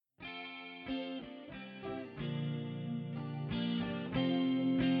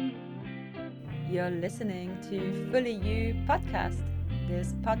You're listening to Fully You podcast.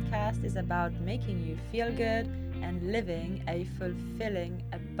 This podcast is about making you feel good and living a fulfilling,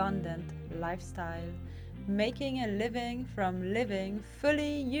 abundant lifestyle. Making a living from living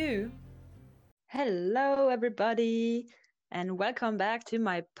fully you. Hello, everybody, and welcome back to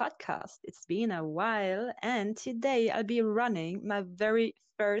my podcast. It's been a while, and today I'll be running my very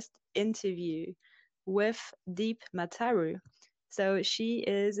first interview with Deep Mataru. So she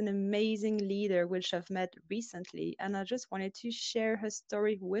is an amazing leader, which I've met recently, and I just wanted to share her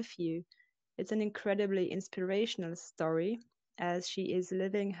story with you. It's an incredibly inspirational story as she is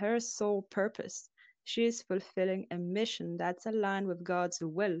living her soul purpose. She is fulfilling a mission that's aligned with God's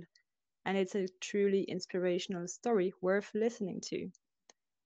will, and it's a truly inspirational story worth listening to.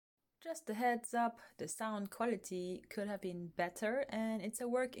 Just a heads up, the sound quality could have been better and it's a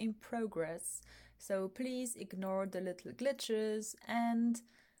work in progress, so please ignore the little glitches, and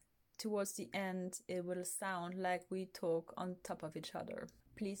towards the end it will sound like we talk on top of each other.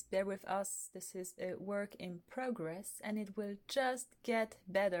 Please bear with us, this is a work in progress and it will just get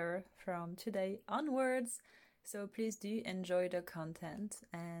better from today onwards, so please do enjoy the content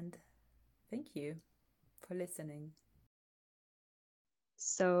and thank you for listening.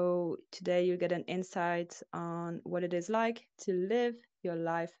 So today you get an insight on what it is like to live your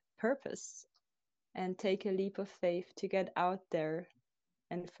life purpose and take a leap of faith to get out there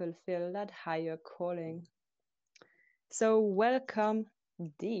and fulfill that higher calling. So welcome,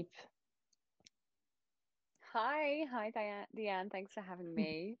 Deep. Hi, Deanne. Thanks for having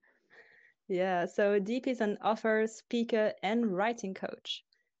me. Yeah, so Deep is an author, speaker, and writing coach.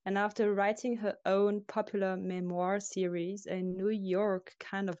 And after writing her own popular memoir series, A New York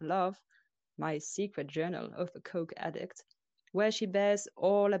Kind of Love, My Secret Journal of a Coke Addict, where she bears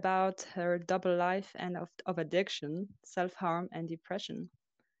all about her double life and of addiction, self-harm, and depression.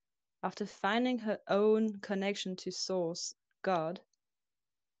 After finding her own connection to Source, God,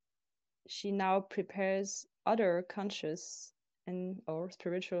 she now prepares other conscious and or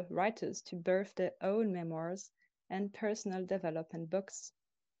spiritual writers to birth their own memoirs and personal development books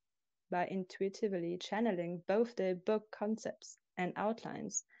by intuitively channeling both their book concepts and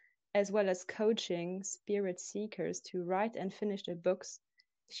outlines, as well as coaching spirit seekers to write and finish their books.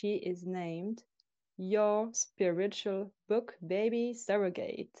 She is named Your Spiritual Book Baby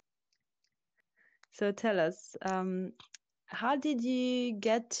Surrogate. So tell us, how did you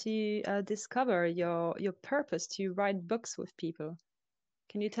get to discover your purpose to write books with people?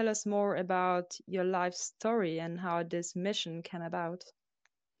 Can you tell us more about your life story and how this mission came about?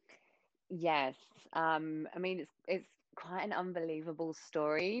 Yes, I mean it's quite an unbelievable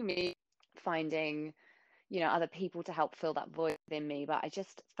story. Me finding, other people to help fill that void within me, but I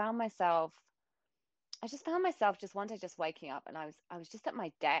just found myself just one day just waking up and I was just at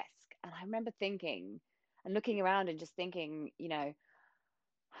my desk and I remember thinking and looking around and just thinking,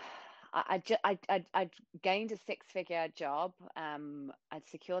 I'd gained a six-figure job. I'd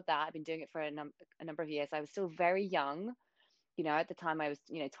secured that. I've been doing it for a number of years. I was still very young. At the time I was,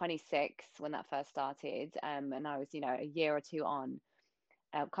 26 when that first started. And I was, a year or two on,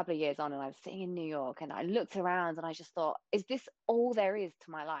 a couple of years on, and I was sitting in New York and I looked around and I just thought, is this all there is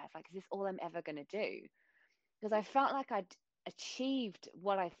to my life? Like, is this all I'm ever going to do? Because I felt like I'd achieved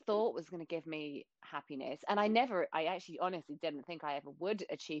what I thought was going to give me happiness. And I actually honestly didn't think I ever would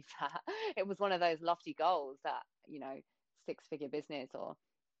achieve that. It was one of those lofty goals that, six-figure business or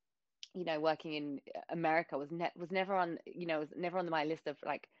working in America was never on, was never on my list of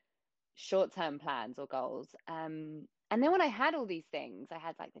like short-term plans or goals. And then when I had all these things, I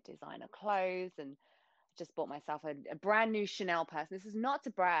had like the designer clothes and just bought myself a brand new Chanel purse. This is not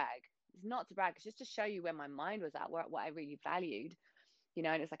to brag. It's not to brag. It's just to show you where my mind was at, what I really valued.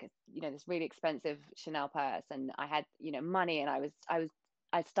 And it's like this really expensive Chanel purse, and I had money, and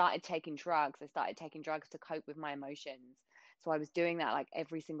I started taking drugs. I started taking drugs to cope with my emotions. So I was doing that like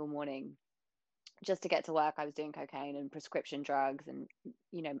every single morning just to get to work. I was doing cocaine and prescription drugs, and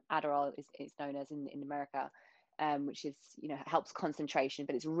Adderall is known as in America, which is helps concentration,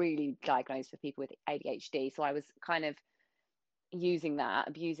 but it's really diagnosed for people with ADHD. So I was kind of abusing that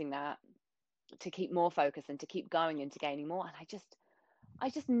to keep more focus and to keep going into gaining more. And I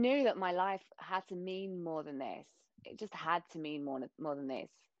just knew that my life had to mean more than this. It just had to mean more than this.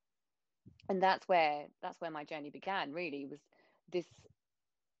 And that's where my journey began, really, was this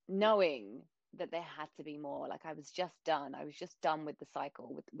knowing that there had to be more. Like I was just done with the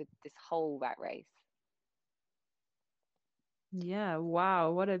cycle, with this whole rat race. Yeah,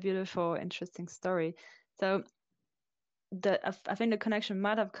 wow, what a beautiful, interesting story. So I think the connection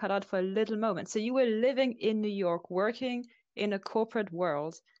might have cut out for a little moment. So you were living in New York, working in a corporate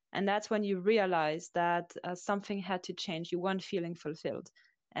world, And that's when you realize that something had to change. You weren't feeling fulfilled.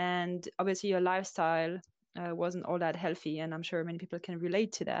 And obviously your lifestyle wasn't all that healthy. And I'm sure many people can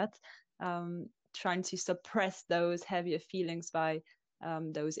relate to that. Trying to suppress those heavier feelings by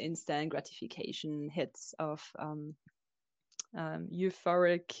those instant gratification hits of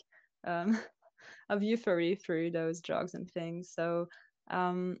euphoric of euphoria through those drugs and things. So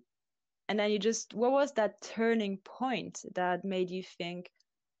and then what was that turning point that made you think,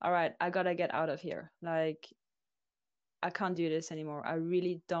 all right, I gotta get out of here. Like, I can't do this anymore. I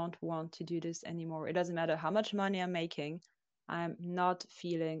really don't want to do this anymore. It doesn't matter how much money I'm making. I'm not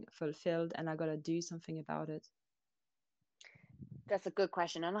feeling fulfilled and I gotta do something about it. That's a good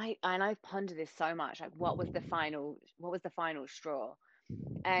question. And I've pondered this so much. Like what was the final straw?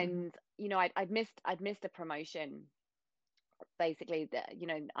 Mm-hmm. And I'd missed a promotion. Basically,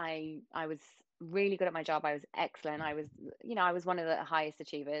 I was really good at my job. I was excellent. I was one of the highest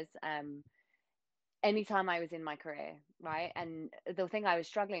achievers. Anytime I was in my career, right? And the thing I was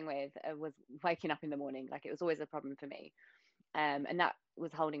struggling with was waking up in the morning. Like it was always a problem for me. And that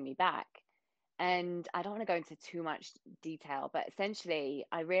was holding me back. And I don't want to go into too much detail, but essentially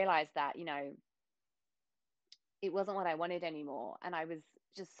I realized that, it wasn't what I wanted anymore. And I was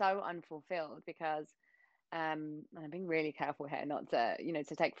just so unfulfilled because, and I'm being really careful here not to,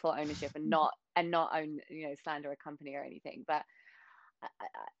 to take full ownership and not own, slander a company or anything. But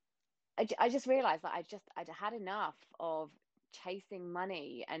I, I just realized that I'd had enough of chasing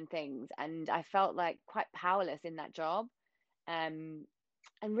money and things. And I felt like quite powerless in that job. Um,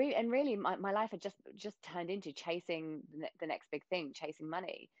 and really my life had just turned into chasing the next big thing, chasing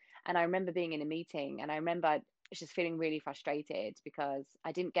money. And I remember being in a meeting, and I remember just feeling really frustrated because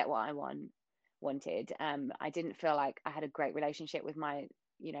I didn't get what I wanted. I didn't feel like I had a great relationship with my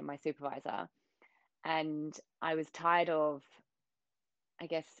supervisor, and I was tired of, I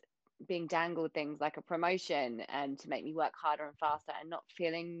guess, being dangled things like a promotion and to make me work harder and faster, and not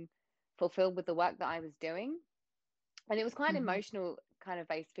feeling fulfilled with the work that I was doing. And it was quite an Mm-hmm. emotional kind of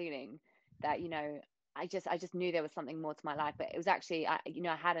based feeling that, I just knew there was something more to my life. But it was actually, I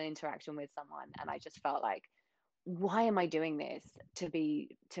had an interaction with someone, and I just felt like, why am I doing this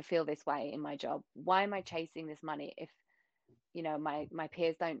to feel this way in my job? Why am I chasing this money if, my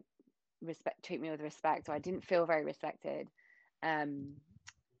peers don't treat me with respect, or I didn't feel very respected. um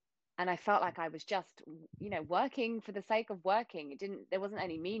and I felt like I was just, working for the sake of working. There wasn't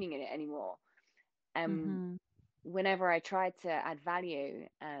any meaning in it anymore. um Mm-hmm. Whenever I tried to add value,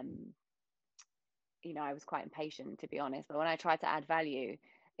 I was quite impatient, to be honest. But when I tried to add value,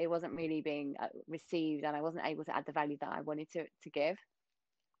 it wasn't really being received, and I wasn't able to add the value that I wanted to give.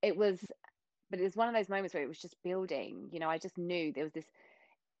 It was, but it was one of those moments where it was just building. I just knew there was this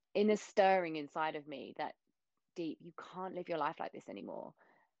inner stirring inside of me that, Deep, you can't live your life like this anymore.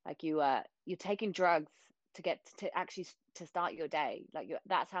 Like you're taking drugs to get to actually to start your day. Like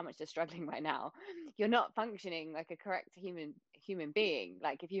that's how much you're struggling right now. You're not functioning like a correct human being.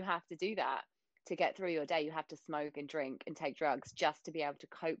 Like if you have to do that to get through your day, you have to smoke and drink and take drugs just to be able to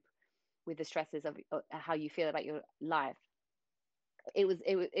cope with the stresses of how you feel about your life. It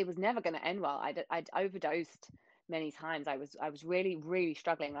was never going to end well. I'd overdosed many times. I was really really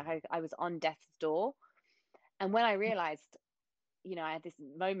struggling. Like I was on death's door. And when I realized, I had this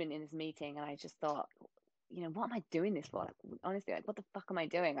moment in this meeting, and I just thought, what am I doing this for? Like, honestly, like, what the fuck am I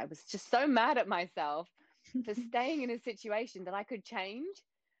doing? I was just so mad at myself for staying in a situation that I could change.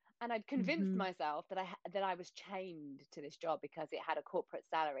 And I'd convinced Mm-hmm. myself that I was chained to this job because it had a corporate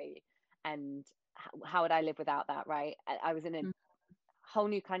salary. And how would I live without that, right? I was in a whole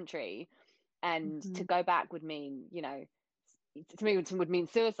new country, and to Mm-hmm. go back would mean, to me would mean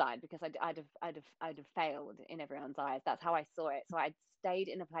suicide, because I'd have failed in everyone's eyes. That's how I saw it. So I'd stayed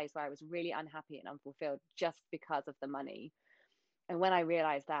in a place where I was really unhappy and unfulfilled just because of the money. And when I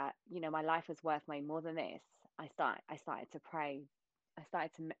realized that, my life was worth way more than this, I started to pray. I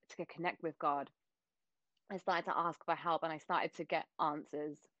started to connect with God. I started to ask for help, and I started to get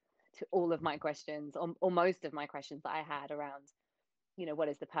answers to all of my questions, or most of my questions that I had around, what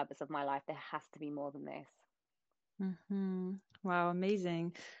is the purpose of my life? There has to be more than this. Mm-hmm. Wow,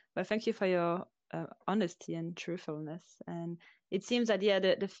 amazing. Well, thank you for your honesty and truthfulness. And it seems that, yeah,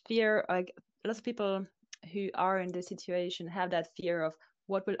 the fear, like lots of people who are in this situation have that fear of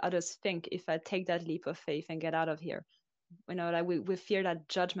what will others think if I take that leap of faith and get out of here. Like we fear that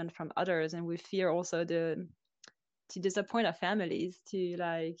judgment from others, and we fear also to disappoint our families, to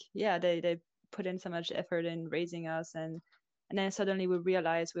like, yeah, they put in so much effort in raising us, and then suddenly we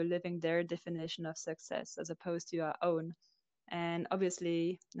realize we're living their definition of success as opposed to our own. And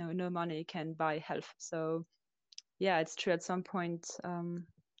obviously no money can buy health. So yeah, it's true, at some point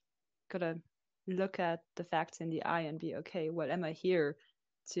gotta look at the facts in the eye and be okay, well, am I here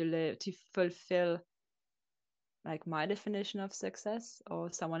to live, to fulfill like my definition of success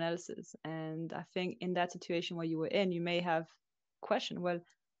or someone else's? And I think in that situation where you were in, you may have questioned, well,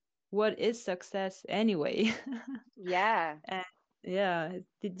 what is success anyway? Yeah. And yeah,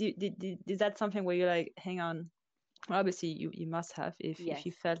 is that something where you're like, hang on, well, obviously you must have, if Yes.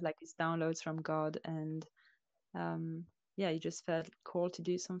 you felt like these downloads from God, and um yeah, you just felt called to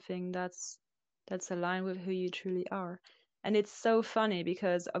do something that's aligned with who you truly are. And it's so funny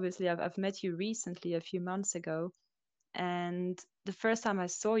because obviously I've met you recently a few months ago, and the first time I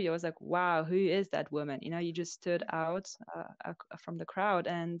saw you, I was like, wow, who is that woman? You know, you just stood out from the crowd,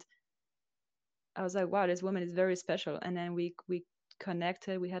 and I was like, wow, this woman is very special. And then we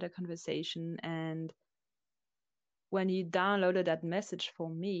connected, we had a conversation, and when you downloaded that message for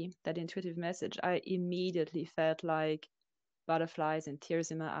me, that intuitive message, I immediately felt like butterflies and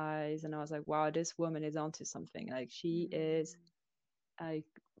tears in my eyes, and I was like, wow, this woman is onto something. Like she is, like,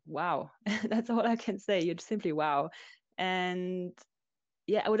 wow. That's all I can say. You're simply wow. And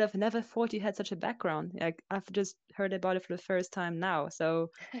yeah, I would have never thought you had such a background. Like I've just heard about it for the first time now. So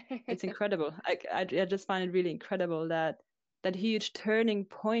it's incredible. Like I just find it really incredible that that huge turning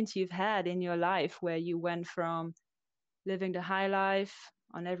point you've had in your life, where you went from living the high life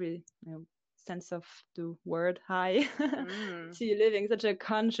on every, sense of the word high, Mm. to living such a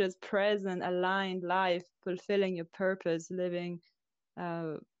conscious, present, aligned life, fulfilling your purpose, living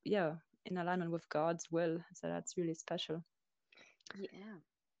uh yeah, in alignment with God's will. So that's really special. Yeah.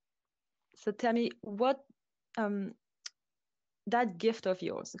 So tell me, what um that gift of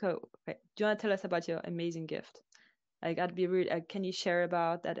yours. So, okay, do you want to tell us about your amazing gift? Like, I'd be really, can you share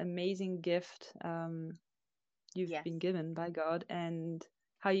about that amazing gift you've Yes. been given by God, and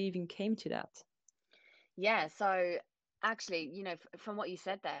how you even came to that? Yeah. So actually, from what you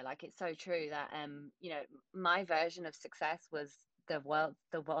said there, like it's so true that my version of success was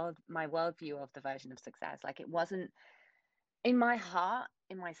my worldview of the version of success. Like it wasn't in my heart,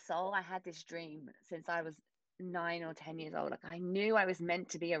 in my soul. I had this dream since I was 9 or 10 years old. Like I knew I was meant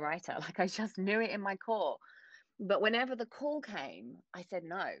to be a writer. Like I just knew it in my core. But whenever the call came, I said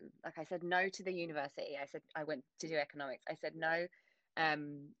no. Like I said no to the university. I went to do economics. I said no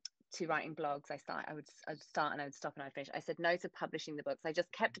um, to writing blogs. I'd start and I would stop and I'd finish. I said no to publishing the books. I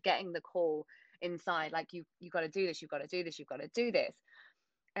just kept getting the call inside, like you got to do this, you've got to do this, you've got to do this.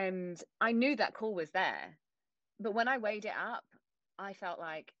 And I knew that call was there. But when I weighed it up, I felt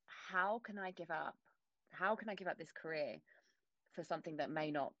like, how can I give up? How can I give up this career for something that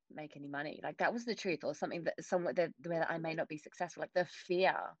may not make any money? Like that was the truth, or something that somewhere that where I may not be successful. Like the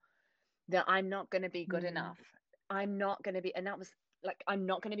fear that I'm not going to be good Mm. enough. I'm not going to be, and that was like, I'm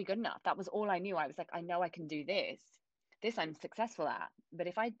not going to be good enough. That was all I knew. I was like, I know I can do this. This I'm successful at. But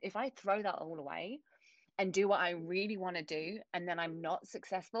if I throw that all away and do what I really want to do, and then I'm not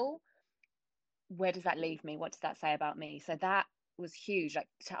successful, where does that leave me? What does that say about me? So that was huge. Like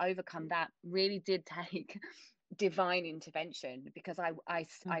to overcome that really did take divine intervention, because I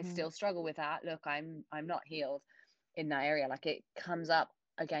Mm-hmm. still struggle with that. Look, I'm not healed in that area. Like it comes up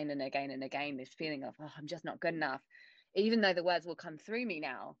again and again and again, this feeling of, oh, I'm just not good enough. Even though the words will come through me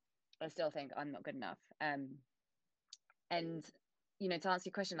now, I still think I'm not good enough. And to answer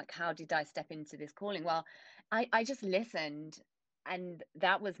your question, like how did I step into this calling? Well, I just listened, and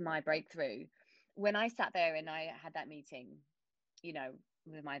that was my breakthrough. When I sat there and I had that meeting, you know,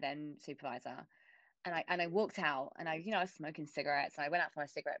 with my then supervisor, and I walked out, and I was smoking cigarettes, and I went out for a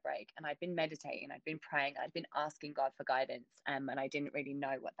cigarette break, and I'd been meditating, I'd been praying, I'd been asking God for guidance, and I didn't really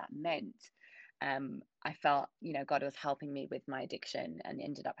know what that meant. I felt, God was helping me with my addiction, and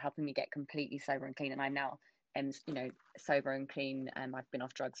ended up helping me get completely sober and clean. And I'm now, sober and clean. I've been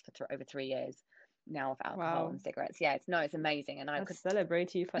off drugs for over 3 years now, of alcohol Wow, and cigarettes. Yeah, it's amazing, and I let's could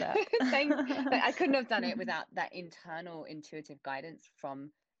celebrate you for that. thanks. But I couldn't have done it without that internal intuitive guidance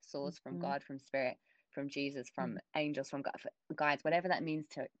from source, from Mhm, God, from spirit, from Jesus, from mhm, angels, from God, guides, whatever that means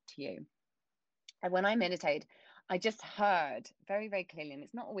to you. And when I meditate, I just heard very, very clearly, and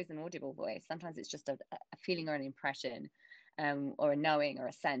it's not always an audible voice. Sometimes it's just a feeling or an impression, or a knowing or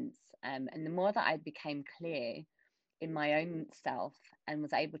a sense. And the more that I became clear in my own self, and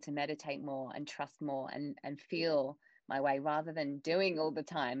was able to meditate more and trust more, and feel my way, rather than doing all the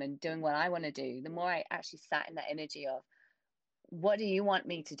time and doing what I want to do, the more I actually sat in that energy of, what do you want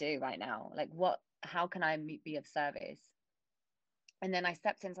me to do right now? Like, how can I be of service? And then I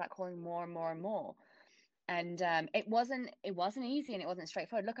stepped into that calling more and more and more. And it wasn't easy, and it wasn't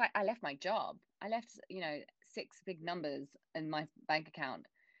straightforward. Look, I left my job. I left, six big numbers in my bank account.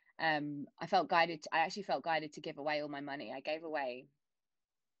 I actually felt guided to give away all my money. I gave away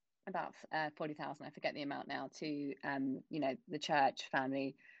about 40,000, I forget the amount now, to you know, the church,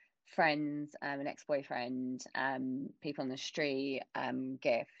 family, friends, an ex-boyfriend, people on the street,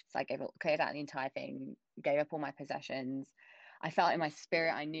 gifts. I cleared out the entire thing, gave up all my possessions. I felt in my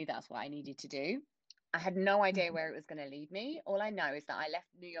spirit, I knew that's what I needed to do. I had no idea Mhm. where it was going to lead me. All I know is that I left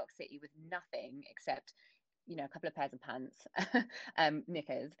New York City with nothing except, you know, a couple of pairs of pants,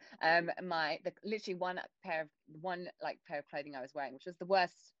 knickers, literally one like pair of clothing I was wearing, which was the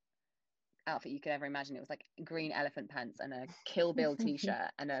worst outfit you could ever imagine. It was like green elephant pants and a Kill Bill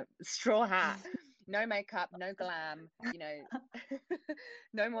t-shirt and a straw hat. No makeup, no glam, you know,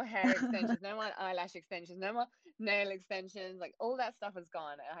 no more hair extensions, no more eyelash extensions, no more nail extensions. Like all that stuff was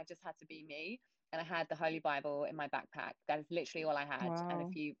gone. And I just had to be me. And I had the Holy Bible in my backpack. That is literally all I had, and a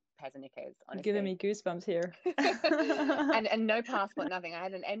Wow. few pairs of knickers, You're giving honestly. me goosebumps here. And no passport, nothing. I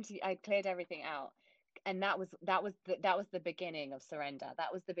had an empty. I cleared everything out, and that was the beginning of surrender.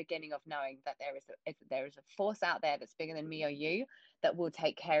 That was the beginning of knowing that there is a force out there that's bigger than me or you that will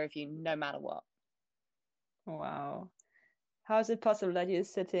take care of you no matter what. Wow. How is it possible that you're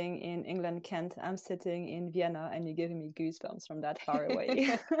sitting in England, Kent, I'm sitting in Vienna, and you're giving me goosebumps from that far away?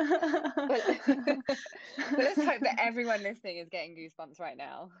 Well, well, let's hope that everyone listening is getting goosebumps right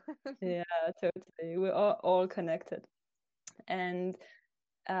now. Yeah, totally. We're all connected. And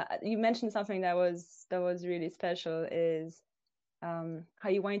you mentioned something that was really special is how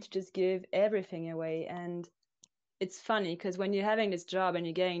you wanted to just give everything away. And it's funny because when you're having this job and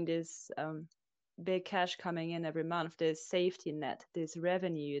you're getting this big cash coming in every month, there's safety net, there's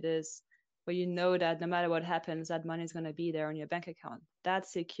revenue, there's where you know that no matter what happens, that money is going to be there on your bank account. That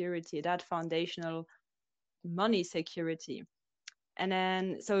security, that foundational money security. And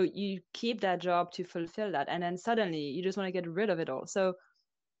then so you keep that job to fulfill that. And then suddenly you just want to get rid of it all. So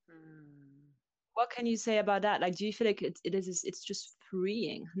Mm, what can you say about that? Like, do you feel like it's just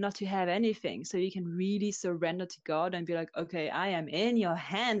freeing not to have anything, so you can really surrender to God and be like, okay, I am in your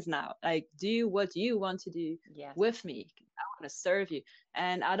hands now. Like, do what you want to do yes. with me. I want to serve you,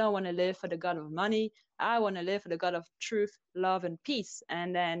 and I don't want to live for the God of money. I want to live for the God of truth, love, and peace,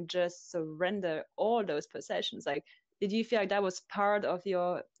 and then just surrender all those possessions. Like, did you feel like that was part of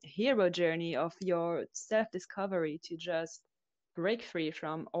your hero journey, of your self-discovery, to just break free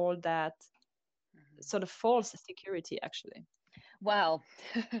from all that Mhm. sort of false security, actually? Well,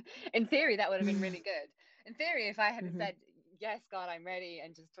 in theory, that would have been really good. In theory, if I had Hmm. said, yes, God, I'm ready,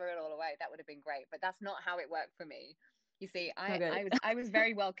 and just threw it all away, that would have been great. But that's not how it worked for me. You see, Okay. I was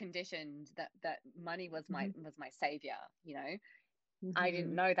very well conditioned that money Hmm. was my savior, you know. I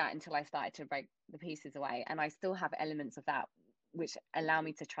didn't Hmm. know that until I started to break the pieces away. And I still have elements of that which allow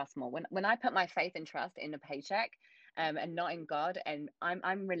me to trust more. When I put my faith and trust in a paycheck, and not in God, and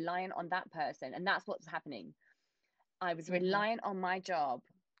I'm reliant on that person, and that's what's happening. I was Hmm. reliant on my job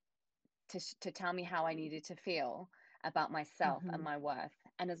to tell me how I needed to feel about myself and Hmm. my worth.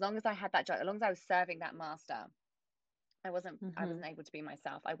 And as long as I had that job, as long as I was serving that master, I Hmm. wasn't able to be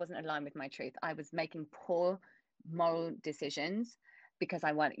myself. I wasn't aligned with my truth. I was making poor moral decisions because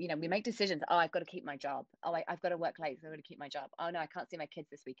I want, you know, we make decisions. Oh, I've got to keep my job. Oh, I've got to work late, so I've got to keep my job. Oh no, I can't see my kids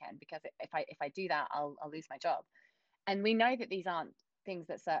this weekend because if I do that, I'll lose my job. And we know that these aren't things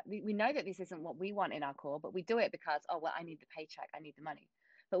we know that this isn't what we want in our core, but we do it because, oh well, I need the paycheck, I need the money.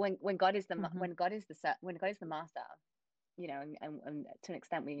 But when God is Hmm. when God is the master, you know, and to an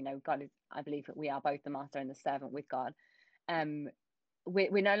extent, we, you know, God is, I believe that we are both the master and the servant with God. um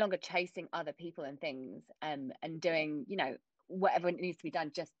we're no longer chasing other people and things, and doing, you know, whatever needs to be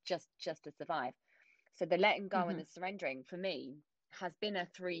done just to survive. So the letting go and Hmm. the surrendering for me has been a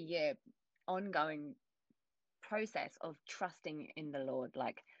 3 year ongoing process of trusting in the Lord,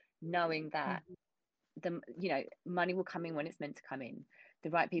 like knowing that Hmm. the, you know, money will come in when it's meant to come in, the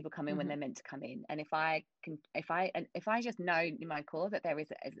right people come in when Hmm. they're meant to come in. And if I just know in my core that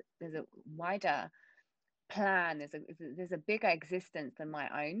there's a wider plan, there's a bigger existence than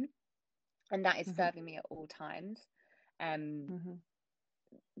my own, and that is Hmm. serving me at all times. um Hmm.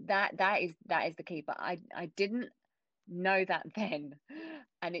 that is the key. But I didn't know that then,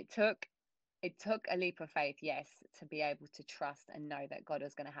 and it took a leap of faith, yes, to be able to trust and know that God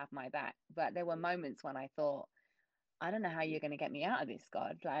was going to have my back. But there were moments when I thought, I don't know how you're going to get me out of this,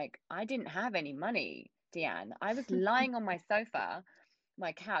 God. Like, I didn't have any money, Deanne. I was lying on my sofa,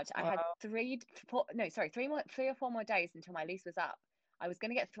 my couch. I had Wow. three or four more days until my lease was up. I was going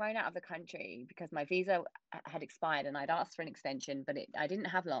to get thrown out of the country because my visa had expired, and I'd asked for an extension, but I didn't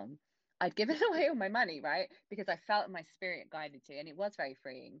have long. I'd given away all my money, right? Because I felt my spirit guided to, and it was very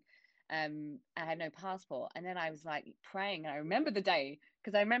freeing. I had no passport. And then I was like praying, and I remember the day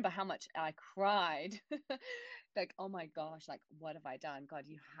because I remember how much I cried. Like, oh my gosh, like, what have I done? God,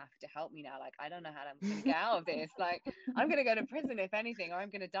 you have to help me now. Like, I don't know how I'm going to get out of this. Like, I'm going to go to prison if anything, or I'm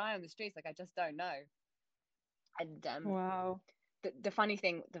going to die on the streets. Like, I just don't know. And Wow. the funny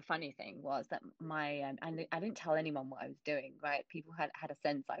thing was that I didn't tell anyone what I was doing, right? People had a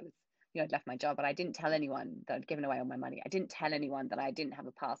sense I was, I'd left my job, but I didn't tell anyone that I'd given away all my money. I didn't tell anyone that I didn't have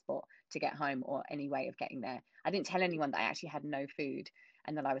a passport to get home or any way of getting there. I didn't tell anyone that I actually had no food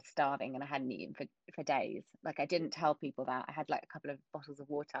and that I was starving and I hadn't eaten for days. Like, I didn't tell people that I had like a couple of bottles of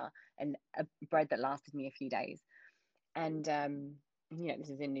water and a bread that lasted me a few days. And this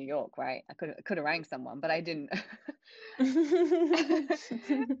is in New York, right? I could have rang someone, but I didn't.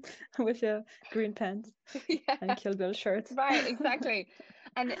 With your green pants and Yeah, Kill Bill shirt. right, exactly.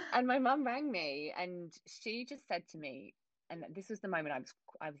 And my mum rang me and she just said to me, and this was the moment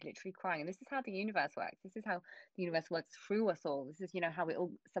I was literally crying. And this is how the universe works. This is how the universe works through us all. This is, how we're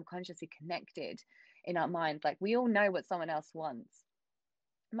all subconsciously connected in our minds. Like, we all know what someone else wants.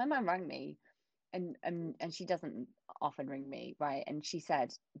 My mum rang me, and she doesn't often ring me, right? And she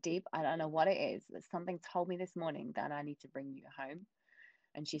said, Deep, I don't know what it is, but something told me this morning that I need to bring you home.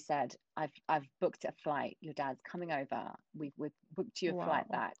 And she said, I've booked a flight. Your dad's coming over. We've booked you a flight Wow.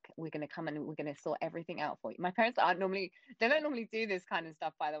 back. We're going to come and we're going to sort everything out for you. My parents they don't normally do this kind of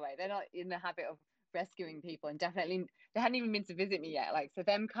stuff, by the way. They're not in the habit of rescuing people, and definitely they hadn't even been to visit me yet. Like, so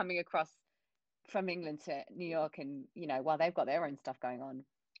them coming across from England to New York, and while they've got their own stuff going on,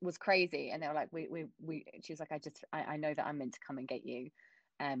 was crazy. And they were like, we she was like, I know that I'm meant to come and get you.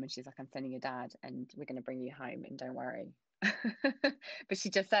 And she's like, I'm sending your dad and we're going to bring you home, and don't worry. But she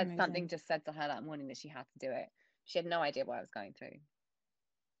just said, something Amazing. just said to her that morning that she had to do it. She had no idea what I was going through.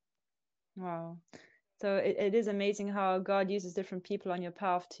 Wow. So it is amazing how God uses different people on your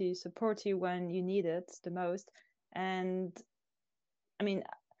path to support you when you need it the most. And I mean,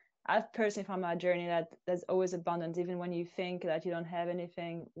 I've personally found my journey that there's always abundance, even when you think that you don't have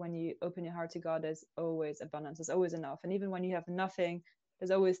anything. When you open your heart to God, there's always abundance. There's always enough. And even when you have nothing,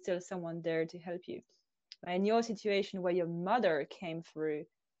 there's always still someone there to help you. In your situation where your mother came through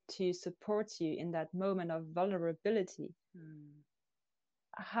to support you in that moment of vulnerability,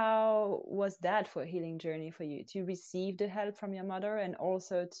 how was that for a healing journey for you to receive the help from your mother and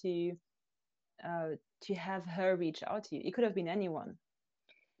also to have her reach out to you? It could have been anyone,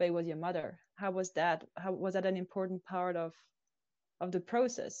 but it was your mother. How was that? How was that an important part of the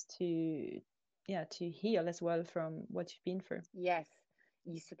process to heal as well from what you've been through? Yes,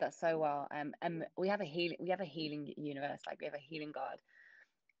 you said that so well. We have a healing universe, like we have a healing God.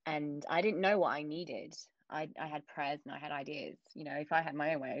 And I didn't know what I needed. I had prayers and I had ideas. If I had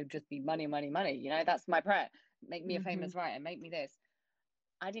my own way, it would just be money, money, money. That's my prayer. Make me a Mm-hmm. famous writer, make me this.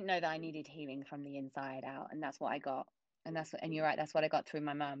 I didn't know that I needed healing from the inside out, and that's what I got. And you're right, that's what I got through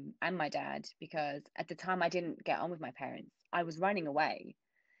my mum and my dad, because at the time I didn't get on with my parents. I was running away.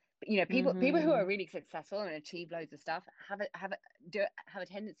 But people who are Mm-hmm. really successful and achieve loads of stuff have a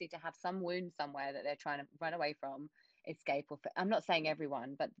tendency to have some wound somewhere that they're trying to run away from, escape, or I'm not saying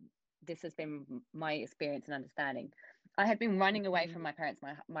everyone, but this has been my experience and understanding. I had been running away Mm-hmm. from my parents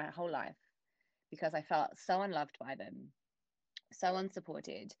my whole life because I felt so unloved by them, so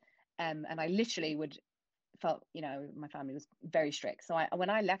unsupported. And I literally would felt, my family was very strict. So when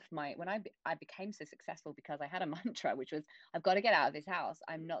I became so successful because I had a mantra, which was, I've got to get out of this house.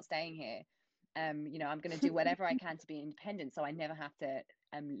 I'm not staying here. I'm going to do whatever I can to be independent, so I never have to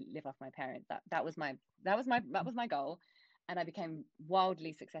live off my parents. That was my goal. And I became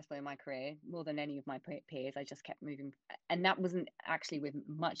wildly successful in my career, more than any of my peers. I just kept moving, and that wasn't actually with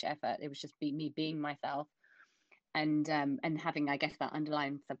much effort. It was just me being myself, and having, I guess, that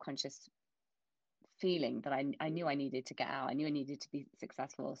underlying subconscious feeling that I knew I needed to get out. I knew I needed to be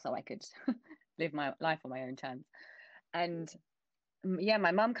successful so I could live my life on my own terms. And yeah,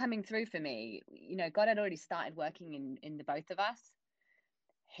 my mum coming through for me, God had already started working in the both of us.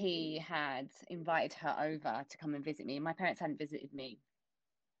 He had invited her over to come and visit me. My parents hadn't visited me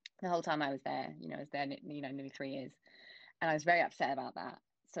the whole time I was there. I was there, nearly 3 years. And I was very upset about that.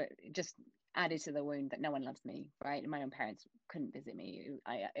 So it just added to the wound that no one loves me, right? And my own parents couldn't visit me.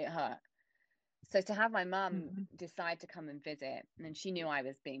 It hurt. So to have my mum Mm-hmm. decide to come and visit, and she knew I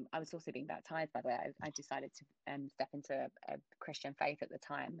was also being baptized, by the way. I decided to step into a Christian faith at the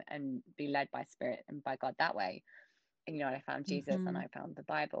time and be led by Spirit and by God that way. And, I found Jesus and Mm-hmm. I found the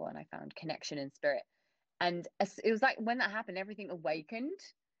Bible and I found connection in spirit. And it was like when that happened, everything awakened,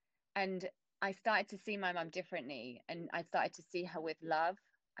 and I started to see my mum differently, and I started to see her with love,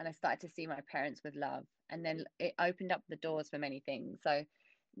 and I started to see my parents with love. And then it opened up the doors for many things. So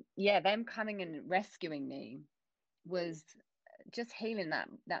yeah, them coming and rescuing me was just healing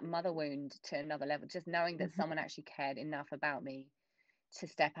that mother wound to another level, just knowing that Mm-hmm. someone actually cared enough about me to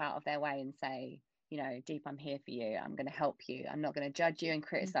step out of their way and say, Deep, I'm here for you. I'm going to help you. I'm not going to judge you and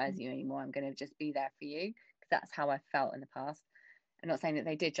criticize Mm-hmm. you anymore. I'm going to just be there for you, because that's how I felt in the past. I'm not saying that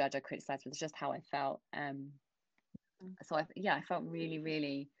they did judge or criticize, but it's just how I felt. So I felt really,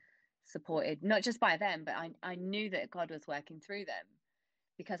 really supported, not just by them, but I knew that God was working through them,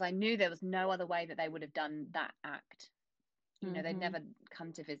 because I knew there was no other way that they would have done that act. They'd Mm-hmm. never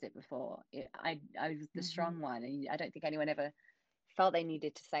come to visit before. I was the Mm-hmm. strong one, and I don't think anyone ever felt they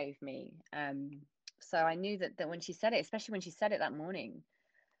needed to save me. So I knew that when she said it, especially when she said it that morning,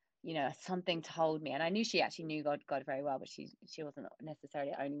 something told me, and I knew she actually knew God very well, but she wasn't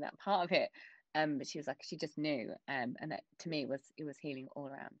necessarily owning that part of it. But she was like, she just knew, and that to me it was healing all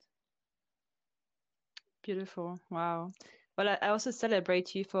around. Beautiful. Wow. Well, I also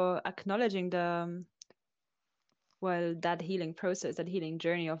celebrate you for acknowledging that healing process, that healing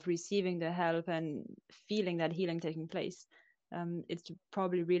journey of receiving the help and feeling that healing taking place. It's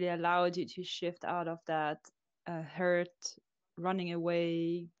probably really allowed you to shift out of that hurt, running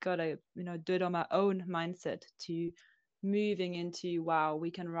away, gotta, do it on my own mindset to moving into, wow,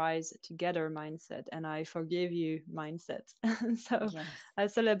 we can rise together mindset and I forgive you mindset. So Yes. I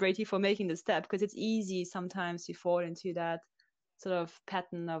celebrate you for making the step, because it's easy sometimes to fall into that sort of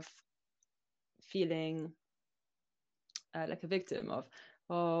pattern of feeling like a victim of,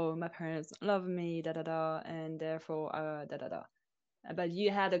 oh, my parents love me, da da da, and therefore da da da. But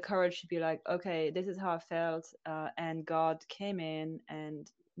you had the courage to be like, okay, this is how I felt, and God came in and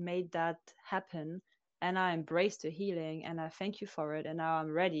made that happen, and I embraced the healing, and I thank you for it, and now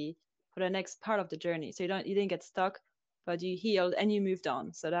I'm ready for the next part of the journey. So you didn't get stuck, but you healed and you moved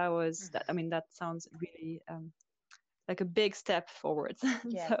on. So that was that. I mean, that sounds really like a big step forward.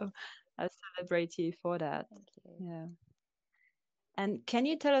 Yes. So I celebrate you for that. Thank you. Yeah. And can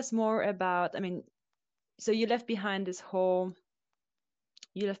you tell us more about, I mean, so you left behind this whole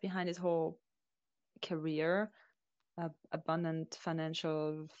career, abundant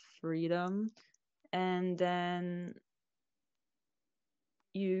financial freedom, and then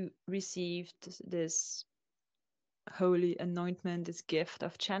you received this holy anointment, this gift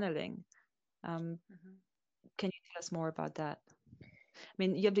of channeling. Um, Mm-hmm. can you tell us more about that? I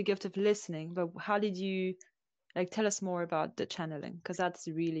mean, you have the gift of listening, but how did you like tell us more about the channeling? Because that's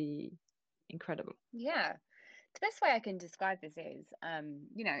really incredible. Yeah. The best way I can describe this is,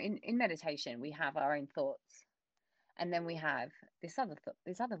 in meditation, we have our own thoughts, and then we have this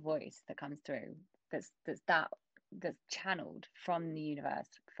other voice that comes through, that's channeled from the universe,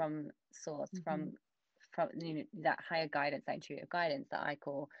 from source, Mm-hmm. from that higher guidance, that intuitive guidance that I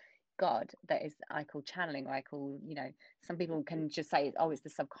call God, that is I call channeling, or I call, some people can just say, oh, it's the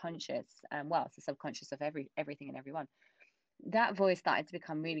subconscious. Well, it's the subconscious of everything and everyone. That voice started to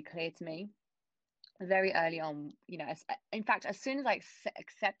become really clear to me very early on. In fact, as soon as I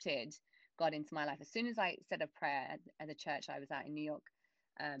accepted God into my life, as soon as I said a prayer at the church I was at in New York,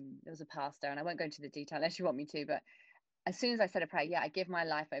 there was a pastor, and I won't go into the detail unless you want me to, but as soon as I said a prayer, yeah, I give my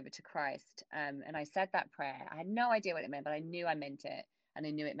life over to Christ, and I said that prayer, I had no idea what it meant, but I knew I meant it, and I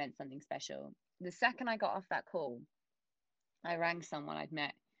knew it meant something special. The second I got off that call, I rang someone I'd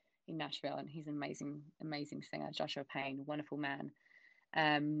met in Nashville, and he's an amazing, amazing singer, Joshua Payne, wonderful man.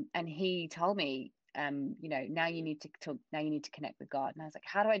 And he told me, now you need to talk, now you need to connect with God. And I was like,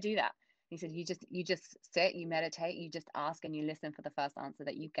 how do I do that? He said, you just sit, you meditate, you just ask, and you listen for the first answer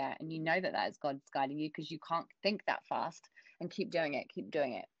that you get, and you know that is God's guiding you, because you can't think that fast, and keep doing it, keep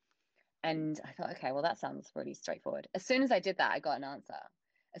doing it. And I thought, okay, well, that sounds really straightforward. As soon as I did that, I got an answer.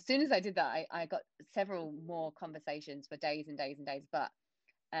 As soon as I did that, I got several more conversations for days and days and days. But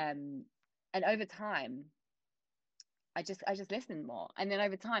and over time, I just listened more, and then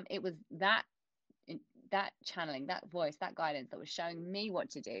over time, it was that channeling, that voice, that guidance that was showing me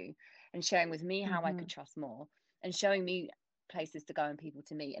what to do, and sharing with me how I Mm-hmm. could trust more, and showing me places to go and people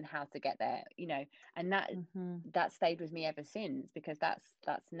to meet and how to get there. And that Mm-hmm. that stayed with me ever since, because that's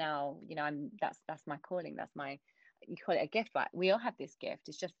now, that's my calling. That's my, you call it a gift, but we all have this gift.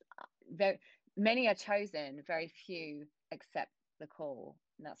 It's just very many are chosen, very few accept the call.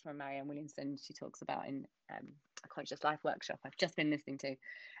 And that's from Marianne Williamson. She talks about in a conscious life workshop I've just been listening to,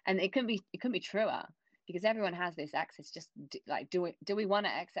 and it couldn't be truer, because everyone has this access. Just do we want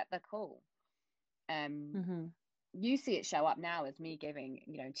to accept the call? um Mm-hmm. you see it show up now as me giving,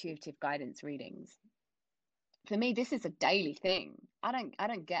 intuitive guidance readings. For me, this is a daily thing. I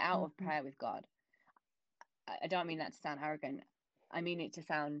don't get out of Mm-hmm. prayer with God. I don't mean that to sound arrogant. I mean it to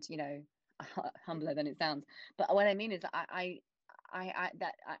sound, humbler than it sounds. But what I mean is,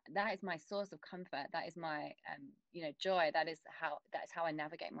 that is my source of comfort. That is my joy. That's how I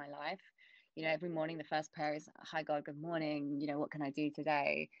navigate my life. Every morning the first prayer is, hi God, good morning. What can I do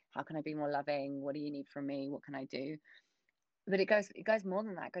today? How can I be more loving? What do you need from me? What can I do? But it goes more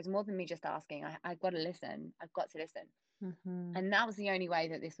than that. It goes more than me just asking. I've got to listen. I've got to listen. And that was the only way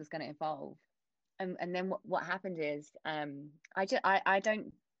that this was going to evolve. And then what happened is, I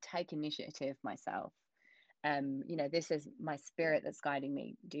don't take initiative myself. This is my spirit that's guiding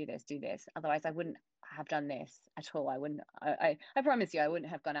me. Do this. Otherwise, I wouldn't have done this at all. I promise you, I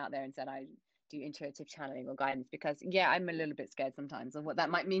wouldn't have gone out there and said I do intuitive channeling or guidance, because I'm a little bit scared sometimes of what that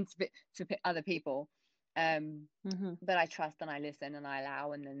might mean to other people. But I trust and I listen and I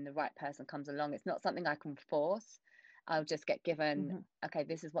allow, and then the right person comes along. It's not something I can force. I'll just get given, okay,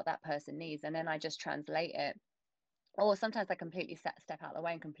 this is what that person needs, and then I just translate it. Or sometimes I completely step out of the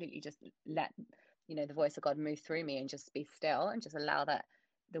way and completely just let the voice of God move through me, and just be still and just allow that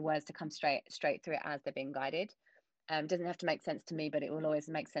the words to come straight through it as they're being guided. Doesn't have to make sense to me, but it will always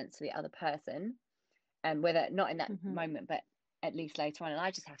make sense to the other person, and whether not in that moment, but at least later on. And I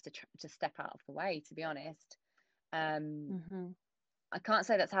just have to just step out of the way, to be honest. I can't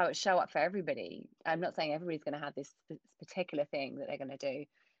say that's how it show up for everybody. I'm not saying everybody's going to have this particular thing that they're going to do,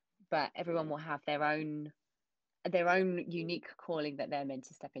 but everyone will have their own unique calling that they're meant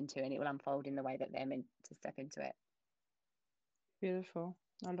to step into, and it will unfold in the way that they're meant to step into it. Beautiful.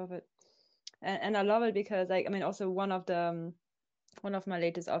 I love it. And I love it because, like, I mean, also one of my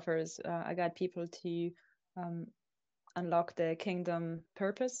latest offers, I got people to unlock their kingdom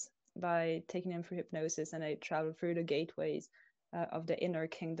purpose by taking them through hypnosis, and they travel through the gateways of the inner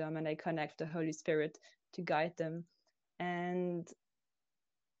kingdom, and they connect the Holy Spirit to guide them. And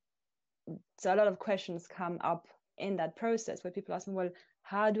so a lot of questions come up in that process where people ask me, well,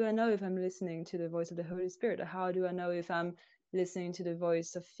 how do I know if I'm listening to the voice of the Holy Spirit? Or how do I know if I'm listening to the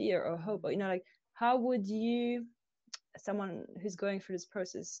voice of fear or hope? Or, like, how would you, someone who's going through this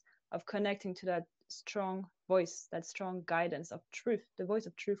process of connecting to that strong voice, that strong guidance of truth, the voice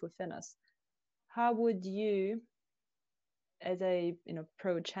of truth within us, how would you, as a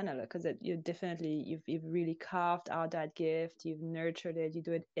pro channeler, because you've really carved out that gift, you've nurtured it, you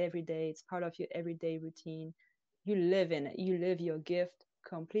do it every day, it's part of your everyday routine, you live in it, you live your gift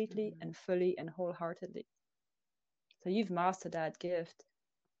completely and fully and wholeheartedly, so you've mastered that gift.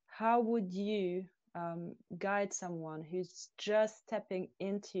 How would you guide someone who's just stepping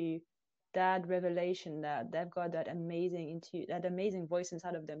into that revelation, that they've got that amazing voice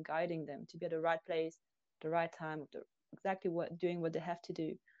inside of them guiding them to be at the right place, the right time, exactly doing what they have to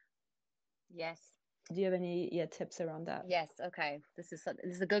do? Yes. Do you have any tips around that? Yes. Okay. This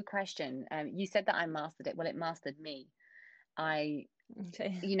is a good question. You said that I mastered it. Well, it mastered me. I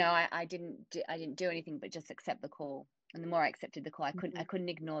didn't do anything but just accept the call. And the more I accepted the call, I couldn't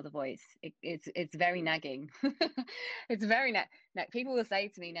ignore the voice. It's very nagging. It's very people will say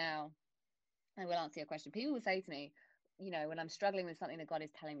to me now, I will answer your question. People will say to me, when I'm struggling with something that God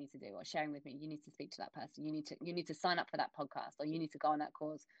is telling me to do or sharing with me, you need to speak to that person. You need to sign up for that podcast, or you need to go on that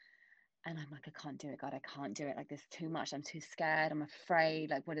course. And I'm like, I can't do it, God. I can't do it. Like, there's too much. I'm too scared. I'm afraid.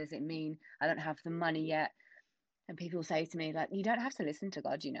 Like, what does it mean? I don't have the money yet. And people say to me, like, you don't have to listen to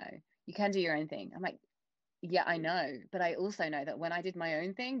God, you can do your own thing. I'm like, yeah, I know. But I also know that when I did my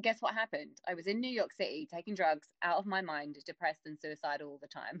own thing, guess what happened? I was in New York City taking drugs, out of my mind, depressed and suicidal all the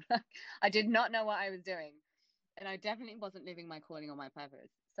time. I did not know what I was doing. And I definitely wasn't living my calling or my purpose.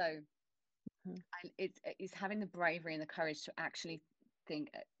 So it's having the bravery and the courage to actually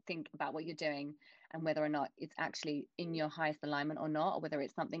think about what you're doing, and whether or not it's actually in your highest alignment or not, or whether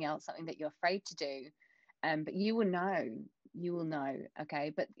it's something else, something that you're afraid to do. But you will know.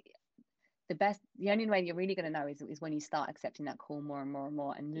 Okay. But the only way you're really going to know is when you start accepting that call more and more and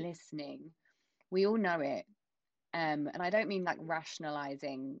more, and listening. We all know it. And I don't mean like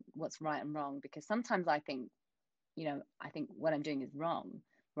rationalizing what's right and wrong, because sometimes I think what I'm doing is wrong,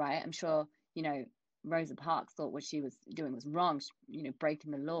 right? I'm sure, Rosa Parks thought what she was doing was wrong,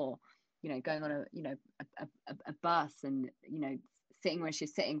 breaking the law, going on a bus and, sitting where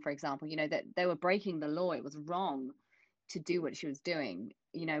she's sitting, for example, that they were breaking the law. It was wrong to do what she was doing,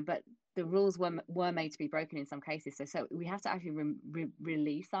 but the rules were made to be broken in some cases. So we have to actually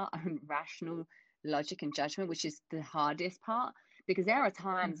release our own rational logic and judgment, which is the hardest part, because there are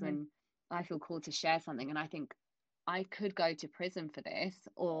times when I feel called to share something and I think, I could go to prison for this,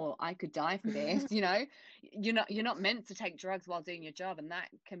 or I could die for this. You're not meant to take drugs while doing your job, and that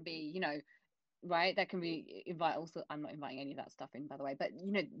can be, right? That can be also, I'm not inviting any of that stuff in, by the way, but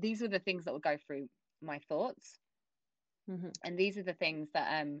these are the things that will go through my thoughts, and these are the things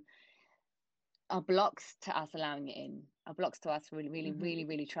that are blocks to us allowing it in, are blocks to us really, really, Mm-hmm. really,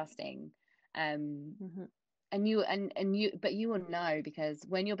 really trusting. Mm-hmm. And you but you will know, because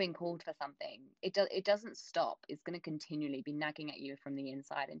when you're being called for something, it doesn't stop. It's going to continually be nagging at you from the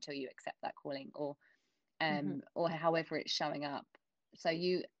inside until you accept that calling, Mm-hmm. or however it's showing up. So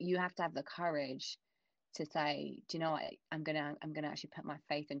you have to have the courage to say, do you know what, I'm gonna actually put my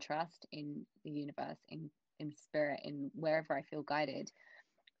faith and trust in the universe, in spirit, in wherever I feel guided,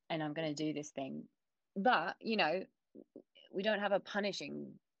 and I'm gonna do this thing. But we don't have a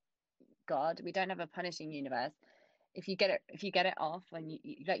punishing God. We don't have a punishing universe. If you get it off, and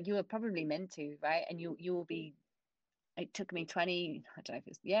like you were probably meant to, right? And you will be. It took me 20, I don't know if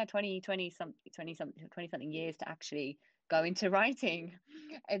it's, yeah, 20 something years to actually go into writing.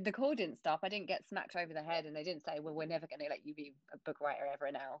 And the call didn't stop. I didn't get smacked over the head, and they didn't say, well, we're never going to let you be a book writer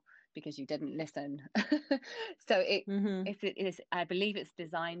ever now because you didn't listen. So Mm-hmm. it is, I believe it's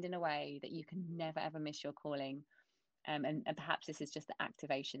designed in a way that you can never ever miss your calling. And perhaps this is just the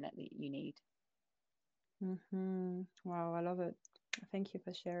activation that you need. Mm-hmm. Wow, I love it. Thank you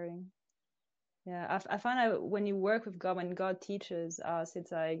for sharing. Yeah, I find out when you work with God, when God teaches us,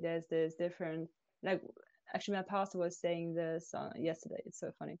 it's like there's this different, like, actually, my pastor was saying this yesterday. It's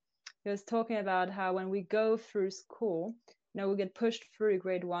so funny. He was talking about how when we go through school, we get pushed through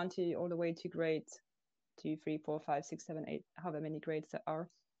grade 1 to all the way to grade 2, 3, 4, 5, 6, 7, 8, however many grades there are.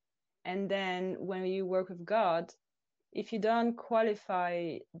 And then when you work with God, if you don't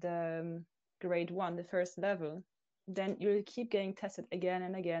qualify the grade 1, the first level, then you'll keep getting tested again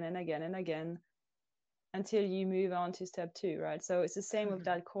and again and again and again until you move on to step 2, right? So it's the same with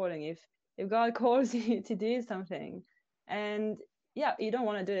that calling. If God calls you to do something, and yeah, you don't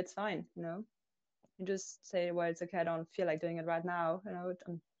want to do it, it's fine. You just say, well, it's okay, I don't feel like doing it right now. I'm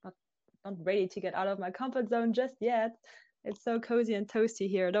not ready to get out of my comfort zone just yet. It's so cozy and toasty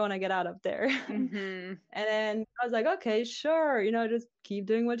here. I don't want to get out of there. Mm-hmm. And then I was like, okay, sure, just keep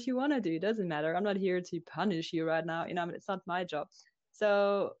doing what you want to do. It doesn't matter. I'm not here to punish you right now. It's not my job.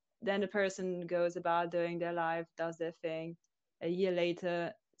 So then the person goes about doing their life, does their thing. A year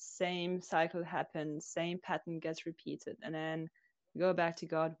later, same cycle happens, same pattern gets repeated. And then go back to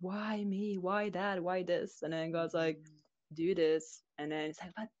God, why me? Why that? Why this? And then God's like, do this. And then it's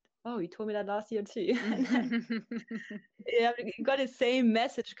like, but oh, you told me that last year too. And then you got the same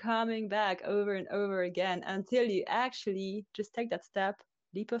message coming back over and over again until you actually just take that step,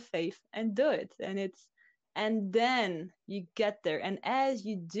 leap of faith, and do it. And then you get there. And as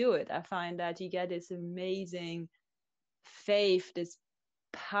you do it, I find that you get this amazing faith, this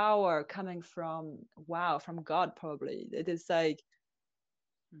power coming from God, probably. It is like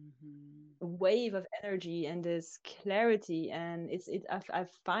a wave of energy and this clarity. And I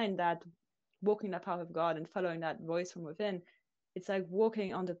find that walking that path of God and following that voice from within, it's like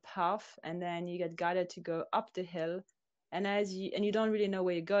walking on the path, and then you get guided to go up the hill, and you don't really know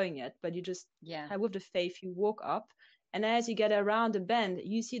where you're going yet, but you just have, with the faith, you walk up, and as you get around the bend,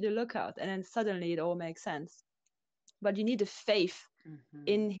 you see the lookout, and then suddenly it all makes sense. But you need the faith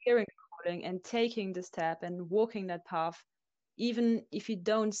in hearing the calling and taking the step and walking that path, even if you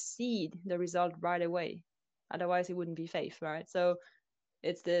don't see the result right away. Otherwise it wouldn't be faith, right? So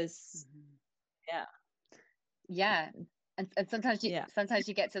it's this yeah. And sometimes you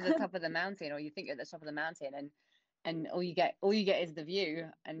get to the top of the mountain, or you think you're at the top of the mountain, and all you get is the view.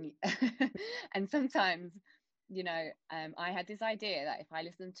 And and sometimes I had this idea that if I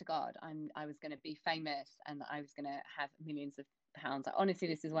listened to God, I was going to be famous, and I was going to have millions of pounds. Honestly,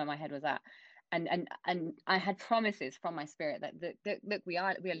 this is where my head was at. And I had promises from my spirit that look, we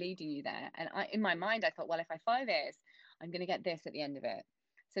are leading you there. And in my mind, I thought, well, if I follow this, I'm going to get this at the end of it.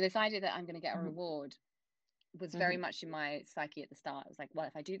 So this idea that I'm going to get a reward was very much in my psyche at the start. It was like, well,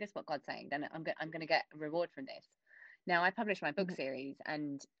 if I do this, what God's saying, then I'm going to get a reward from this. Now, I published my book series,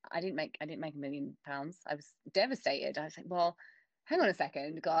 and I didn't make £1 million. I was devastated. I was like, well, hang on a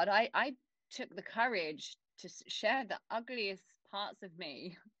second, God. I took the courage to share the ugliest parts of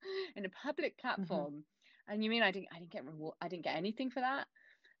me in a public platform, and you mean I didn't get reward? I didn't get anything for that.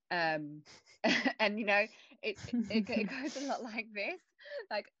 And it goes a lot like this,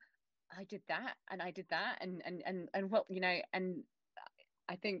 like, I did that, and I did that, and what, and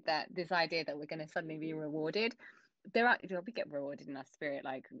I think that this idea that we're going to suddenly be rewarded, we get rewarded in our spirit,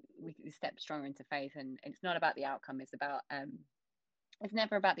 like we step stronger into faith, and it's not about the outcome. It's about it's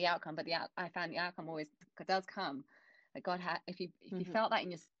never about the outcome, but I found the outcome always does come. Like God if you felt that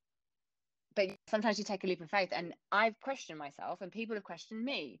in your, but sometimes you take a leap of faith, and I've questioned myself, and people have questioned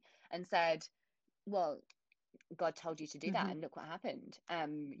me and said, well, God told you to do that, and look what happened.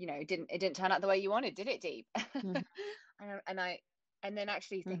 It didn't turn out the way you wanted, did it, Deep? And I And then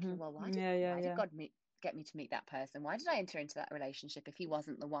actually thinking, well, Yeah, yeah, why did yeah. God get me to meet that person? Why did I enter into that relationship if he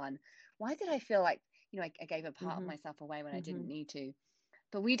wasn't the one? Why did I feel like, I gave a part of myself away when I didn't need to?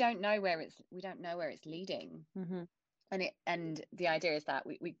 But we don't know where it's leading. And the idea is that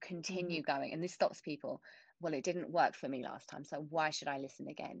we continue going, and this stops people. Well, it didn't work for me last time, so why should I listen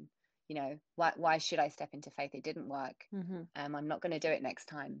again? Why should I step into faith? It didn't work. I'm not going to do it next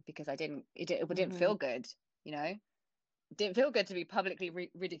time because it didn't feel good. It didn't feel good to be publicly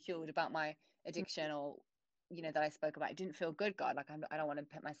ridiculed about my addiction, or that I spoke about. It didn't feel good, God. Like I don't want to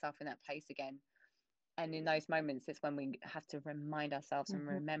put myself in that place again. And in those moments, it's when we have to remind ourselves and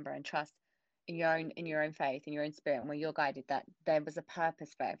remember and trust in your own faith, in your own spirit, and when you're guided, that there was a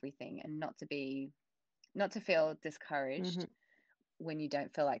purpose for everything, and not to feel discouraged when you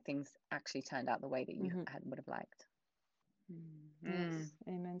don't feel like things actually turned out the way that you would have liked. Yes,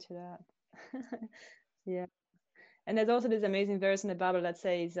 amen to that. Yeah. And there's also this amazing verse in the Bible that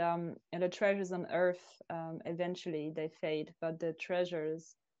says, and the treasures on earth, eventually they fade, but the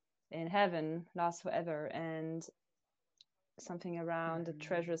treasures in heaven last forever. And something around the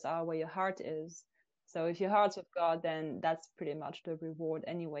treasures are where your heart is. So if your heart's with God, then that's pretty much the reward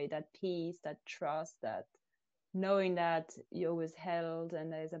anyway. That peace, that trust, that knowing that you're always held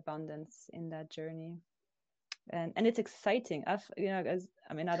and there's abundance in that journey. And it's exciting. I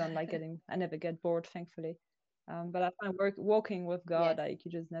don't like I never get bored, thankfully. But I find walking with God, Yes. like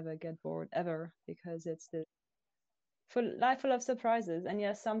you just never get bored ever, because it's the full of surprises. And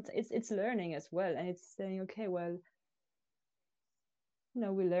yes, it's learning as well, and it's saying, okay, well,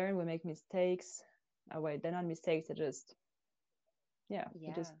 we learn, we make mistakes. Oh wait, they're not mistakes, they're just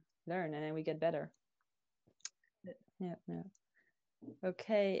we just learn, and then we get better. Yeah.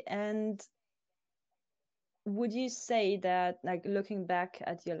 Okay, and would you say that, like, looking back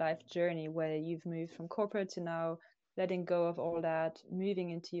at your life journey where you've moved from corporate to now letting go of all that,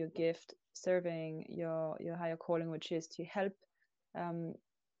 moving into your gift, serving your higher calling, which is to help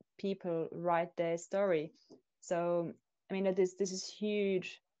people write their story. So I mean, that this is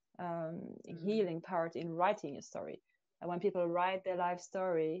huge healing part in writing a story. And when people write their life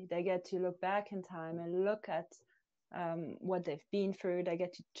story, they get to look back in time and look at what they've been through. They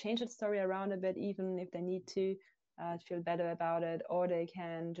get to change the story around a bit, even if they need to feel better about it, or they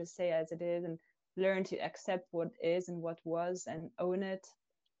can just say as it is and learn to accept what is and what was and own it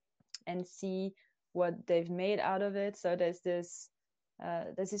and see what they've made out of it. So there's this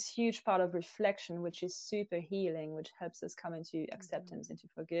huge part of reflection, which is super healing, which helps us come into acceptance, into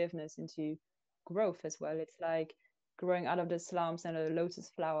forgiveness, into growth as well. It's like growing out of the slums, and a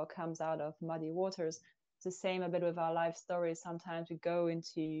lotus flower comes out of muddy waters. It's the same a bit with our life stories. Sometimes we go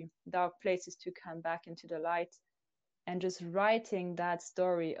into dark places to come back into the light. And just writing that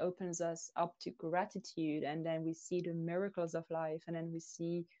story opens us up to gratitude. And then we see the miracles of life. And then we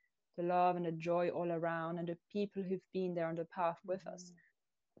see the love and the joy all around, and the people who've been there on the path with us.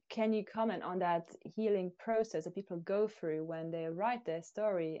 Can you comment on that healing process that people go through when they write their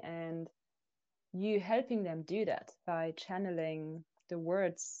story, and you helping them do that by channeling the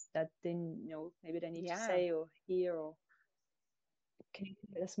words that they maybe they need to say or hear? Or can you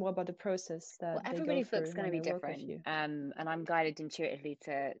tell us more about the process that they go Everybody's through book's going to when be they work with different, you? and I'm guided intuitively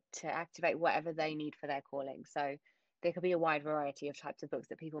to activate whatever they need for their calling. So there could be a wide variety of types of books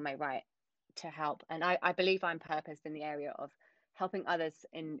that people may write to help. And I believe I'm purposed in the area of helping others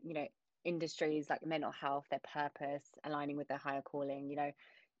in industries like mental health, their purpose, aligning with their higher calling,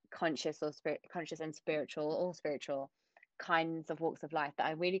 conscious and spiritual, all spiritual kinds of walks of life,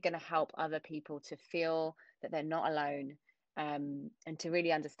 that are really going to help other people to feel that they're not alone, and to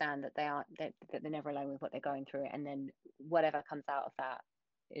really understand that that they're never alone with what they're going through. And then whatever comes out of that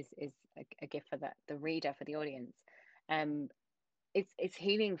is a gift for the reader, for the audience. It's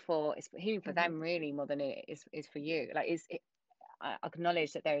healing for them, really, more than it is for you. Like, I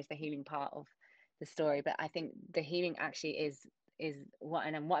acknowledge that there is the healing part of the story, but I think the healing actually is what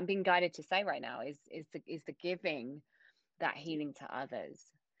I'm being guided to say right now is the giving that healing to others.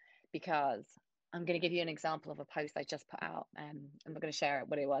 Because I'm going to give you an example of a post I just put out. I'm not going to share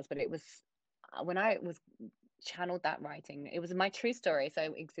what it was, but it was when I was channeled that writing. It was my true story, so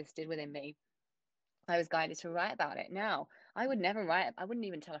it existed within me. I was guided to write about it. Now, I would never write. I wouldn't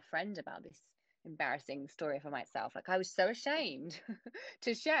even tell a friend about this embarrassing story for myself. Like, I was so ashamed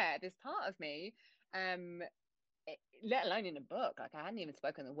to share this part of me, let alone in a book. Like, I hadn't even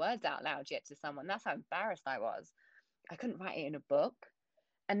spoken the words out loud yet to someone. That's how embarrassed I was. I couldn't write it in a book.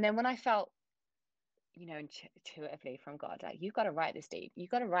 And then when I felt, intuitively from God, like, you've got to write this deep. You've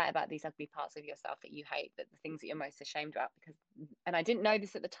got to write about these ugly parts of yourself that you hate, that the things that you're most ashamed about. And I didn't know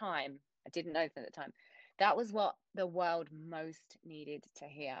this at the time. That was what the world most needed to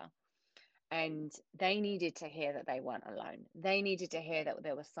hear. And they needed to hear that they weren't alone. They needed to hear that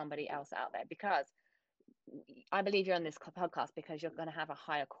there was somebody else out there, because I believe you're on this podcast because you're going to have a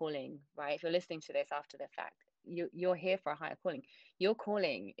higher calling, right? If you're listening to this after the fact, you're here for a higher calling. Your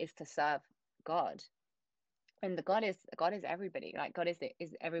calling is to serve God, and the God is everybody. Like God is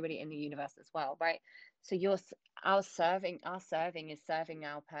everybody in the universe as well, right? So our serving is serving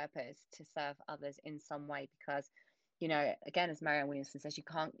our purpose to serve others in some way, because again, as Marianne Williamson says, you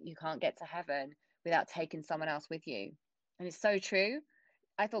can't get to heaven without taking someone else with you. And it's so true.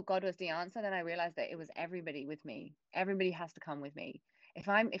 I thought God was the answer, then I realized that it was everybody with me. Everybody has to come with me. If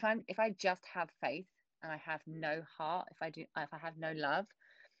I just have faith and I have no heart, if I have no love,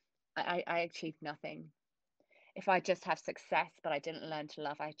 I achieved nothing. If I just have success but I didn't learn to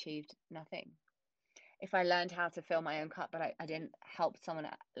love, I achieved nothing. If I learned how to fill my own cup but I didn't help someone,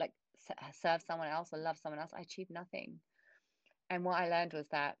 like serve someone else or love someone else, I achieved nothing. And what I learned was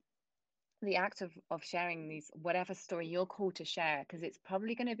that the act of sharing these, whatever story you're called to share, because it's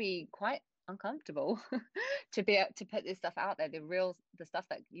probably going to be quite uncomfortable to be able to put this stuff out there, the stuff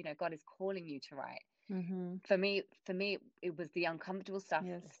that God is calling you to write. For me it was the uncomfortable stuff,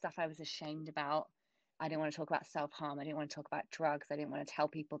 Yes. the stuff I was ashamed about. I didn't want to talk about self-harm. I didn't want to talk about drugs. I didn't want to tell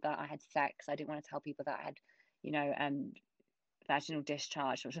people that I had sex. I didn't want to tell people that I had vaginal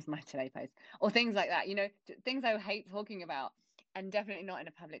discharge, which was my today post, or things like that, things I hate talking about, and definitely not in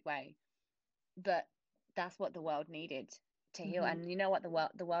a public way. But that's what the world needed to heal. And you know what,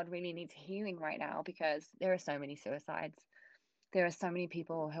 the world really needs healing right now, because there are so many suicides. There are so many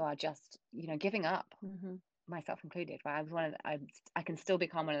people who are just giving up, myself included. Right, I was one of I can still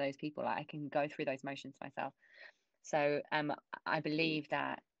become one of those people. Like, I can go through those motions myself. So I believe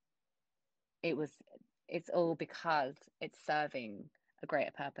that it's all because it's serving a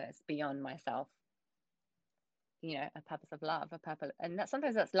greater purpose beyond myself, a purpose of love, a purpose. And that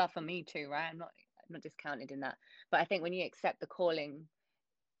sometimes that's love for me too, right? I'm not discounted in that. But I think when you accept the calling,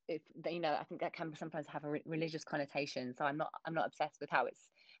 I think that can sometimes have a religious connotation. So I'm not obsessed with how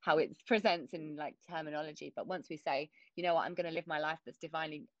it presents in like terminology. But once we say, you know what, I'm going to live my life that's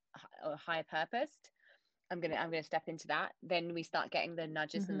divinely or higher purposed, I'm going to step into that, then we start getting the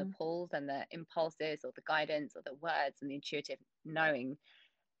nudges and the pulls and the impulses or the guidance or the words and the intuitive knowing.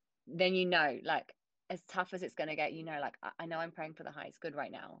 Then like, as tough as it's going to get, like, I know I'm praying for the highest good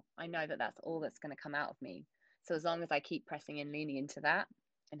right now. I know that that's all that's going to come out of me. So as long as I keep pressing and leaning into that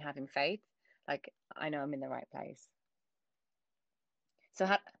and having faith, like, I know I'm in the right place. So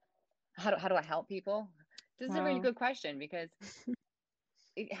how do I help people? This is a really good question, because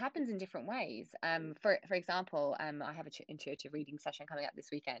it happens in different ways. For example, I have an intuitive reading session coming up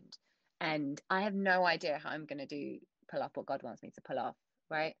this weekend, and I have no idea how I'm going to pull off what God wants me to pull off,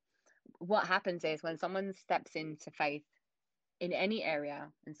 right? What happens is, when someone steps into faith in any area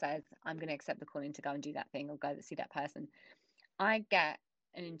and says, I'm going to accept the calling to go and do that thing or go to see that person, I get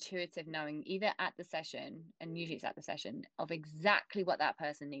an intuitive knowing, either at the session, and usually it's at the session, of exactly what that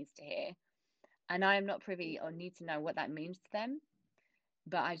person needs to hear. And I am not privy or need to know what that means to them,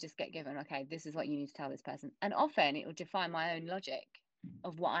 but I just get given, okay, this is what you need to tell this person. And often it will defy my own logic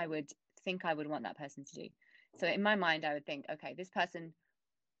of what I would think I would want that person to do. So in my mind, I would think, okay, this person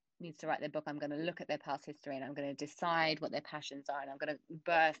needs to write their book. I'm going to look at their past history and I'm going to decide what their passions are, and I'm going to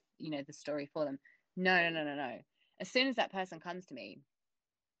birth, the story for them. No, no, no, no, no. As soon as that person comes to me,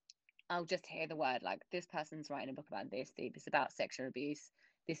 I'll just hear the word, like, this person's writing a book about this, it's about sexual abuse.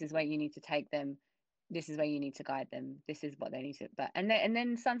 This is where you need to take them. This is where you need to guide them. This is what they need to, and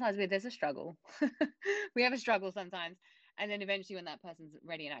then sometimes there's a struggle. We have a struggle sometimes. And then eventually, when that person's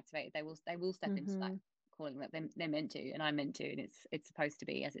ready and activated, they will step into that calling that they're meant to, and I'm meant to, and it's supposed to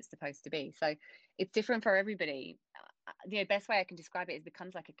be as it's supposed to be. So it's different for everybody. The best way I can describe it is, it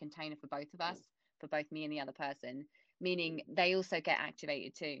becomes like a container for both of us, for both me and the other person, meaning they also get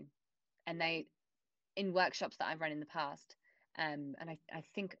activated too. And they, in workshops that I've run in the past, and I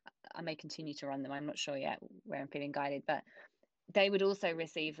think I may continue to run them, I'm not sure yet where I'm feeling guided, but they would also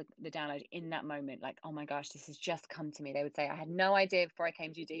receive the download in that moment, like, oh my gosh, this has just come to me. They would say, I had no idea before I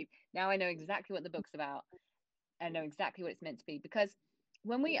came to you deep. Now I know exactly what the book's about. I know exactly what it's meant to be. Because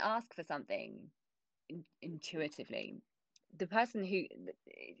when we ask for something intuitively, the person the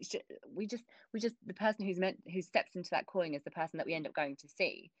person who steps into that calling is the person that we end up going to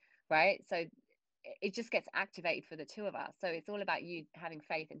see, right? So it just gets activated for the two of us. So it's all about you having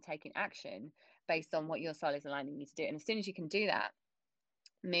faith and taking action based on what your soul is aligning you to do. And as soon as you can do that,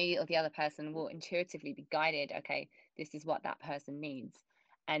 me or the other person will intuitively be guided. Okay, this is what that person needs.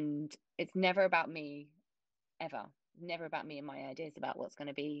 And it's never about me, ever. never about me and my ideas about what's going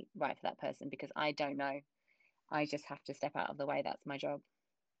to be right for that person, because I don't know. I just have to step out of the way. That's my job.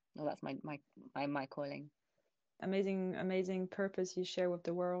 Well, that's my calling. Amazing, amazing purpose you share with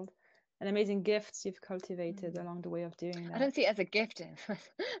the world, and amazing gifts you've cultivated along the way of doing I that. don't see it as a gift.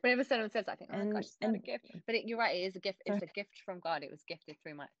 Whenever someone says that, I think, oh gosh, it's not a And gift. But you're right, it is a gift. sorry. It's a gift from God. It was gifted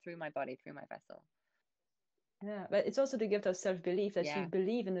through my body, through my vessel. Yeah, but it's also the gift of self-belief, that you Yeah.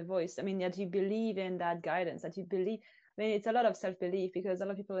 believe in the voice. I mean, that you believe in that guidance, that you believe. I mean, it's a lot of self-belief, because a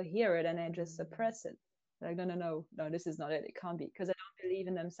lot of people hear it and they just suppress it. Like, no, no, no, no, this is not it. It can't be, because they don't believe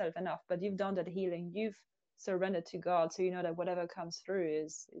in themselves enough. But you've done that healing. You've surrendered to God, so you know that whatever comes through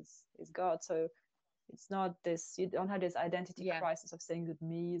is God. So it's not this. You don't have this identity Yeah. crisis of saying that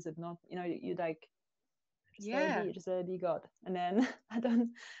me is it not. You know, you like just let it Yeah. be, just let it be God, and then I don't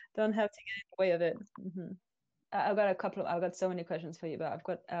have to get in the way of it. Mm-hmm. I've got so many questions for you, but I've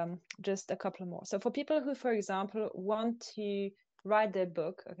got just a couple more. So for people who, for example, want to write their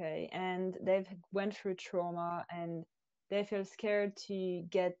book, okay, and they've went through trauma and they feel scared to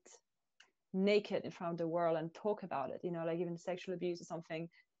get naked in front of the world and talk about it, you know, like even sexual abuse or something,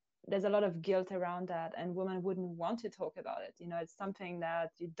 there's a lot of guilt around that, and women wouldn't want to talk about it. You know, it's something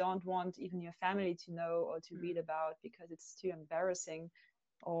that you don't want even your family to know or to read about, because it's too embarrassing,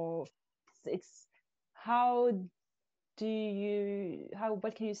 or it's how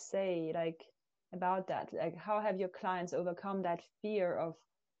what can you say, like, about that? Like, how have your clients overcome that fear of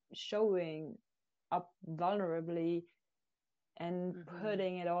showing up vulnerably and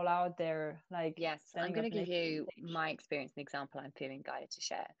putting it all out there, like Yes, I'm standing going up to give naked on you stage? my experience, an example I'm feeling guided to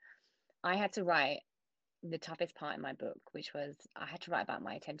share. I had to write the toughest part in my book, which was I had to write about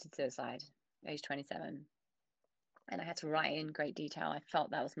my attempted suicide, age 27. And I had to write in great detail. I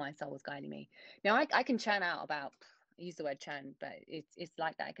felt that was my soul was guiding me. Now I can churn out about, I use the word churn, but it's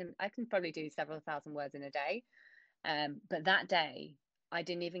like that. I can probably do several thousand words in a day. But that day I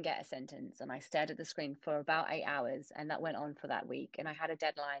didn't even get a sentence, and I stared at the screen for about 8 hours, and that went on for that week. And I had a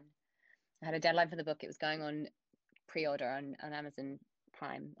deadline. I had a deadline for the book. It was going on pre-order on Amazon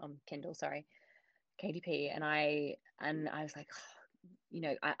Prime, on Kindle, sorry, KDP. And I was like,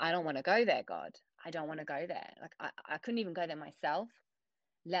 oh, I don't want to go there, God. I don't want to go there. Like I couldn't even go there myself,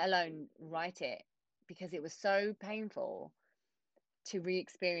 let alone write it, because it was so painful to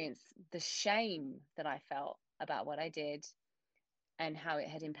re-experience the shame that I felt about what I did and how it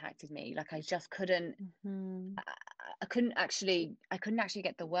had impacted me. Like I just couldn't Mm-hmm. I couldn't actually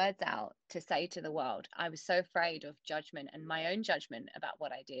get the words out to say to the world. I was so afraid of judgment and my own judgment about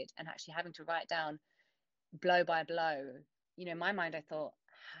what I did, and actually having to write down blow by blow. In my mind, I thought,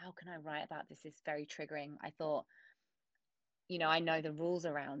 how can I write about this? It's very triggering. I thought, I know the rules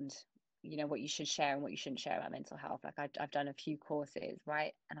around, what you should share and what you shouldn't share about mental health. Like I've done a few courses,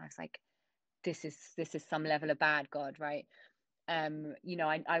 right? And I was like, this is some level of bad, God, right? I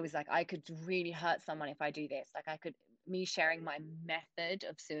was like, I could really hurt someone if I do this. Like me sharing my method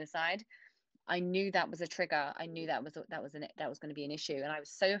of suicide, I knew that was a trigger. I knew that was going to be an issue, and I was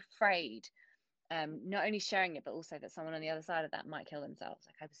so afraid, not only sharing it, but also that someone on the other side of that might kill themselves.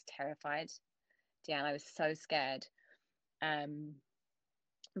 Like I was terrified, Deanne. I was so scared. Um,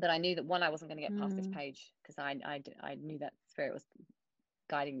 but I knew that, one, I wasn't going to get past this page, because I knew that spirit was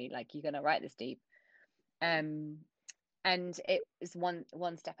guiding me. Like, you're going to write this deep. And it was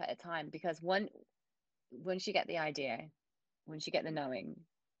one step at a time, because once you get the idea, once you get the knowing,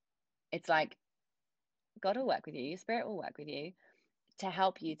 it's like God will work with you, your spirit will work with you to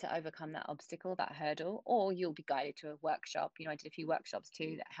help you to overcome that obstacle, that hurdle, or you'll be guided to a workshop. I did a few workshops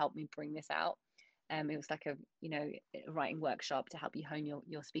too that helped me bring this out. It was like a writing workshop to help you hone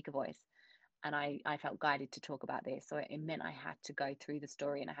your speaker voice. And I felt guided to talk about this. So it meant I had to go through the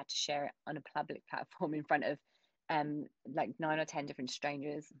story, and I had to share it on a public platform in front of like 9 or 10 different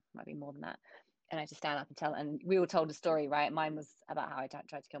strangers, might be more than that. And I had to stand up and tell, and we all told a story, right? Mine was about how I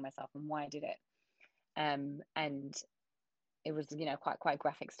tried to kill myself and why I did it. And it was, quite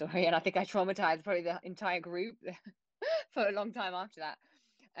graphic story. And I think I traumatized probably the entire group for a long time after that.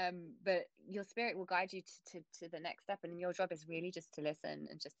 But your spirit will guide you to the next step, and your job is really just to listen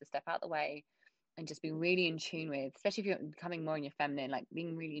and just to step out the way and just be really in tune with, especially if you're becoming more in your feminine, like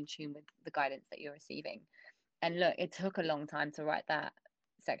being really in tune with the guidance that you're receiving. And look, it took a long time to write that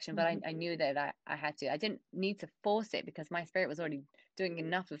section, but I knew that I had to. I didn't need to force it, because my spirit was already doing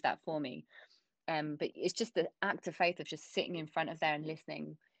enough of that for me. But it's just the act of faith of just sitting in front of there and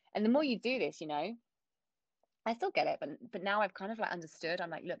listening. And the more you do this, I still get it, but now I've kind of like understood. I'm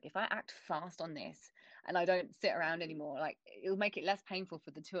like, look, if I act fast on this and I don't sit around anymore, like, it'll make it less painful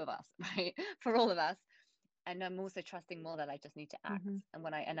for the two of us, right? For all of us. And I'm also trusting more that I just need to act.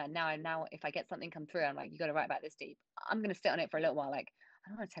 Mm-hmm. And now if I get something come through, I'm like, you got to write about this deep. I'm going to sit on it for a little while. Like, I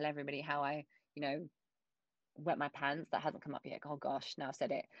don't want to tell everybody how I, wet my pants. That hasn't come up yet. Oh gosh, now I've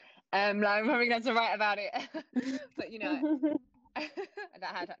said it. Like, I'm probably going to write about it. But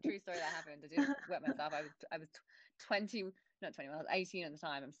that true story that happened. I did wet myself. I was 20, not 21. I was 18 at the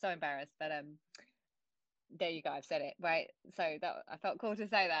time. I'm so embarrassed, but there you go. I've said it right. So that I felt cool to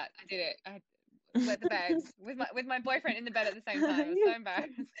say that. I did it. I wet the bed with my boyfriend in the bed at the same time. I was so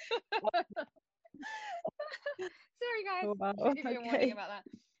embarrassed. Sorry, guys. Oh, wow. Should give you a warning Okay. about that.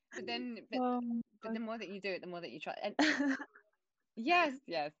 But the God. more that you do it, the more that you try. And yes.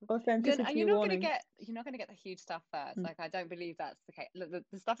 Authenticity warning. You're not gonna get the huge stuff first. Mm. Like, I don't believe that's the case.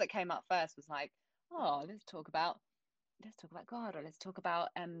 The stuff that came up first was like, oh, let's talk about God, or let's talk about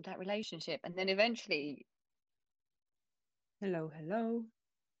that relationship, and then eventually. Hello.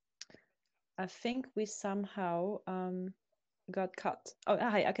 I think we somehow got cut. Oh,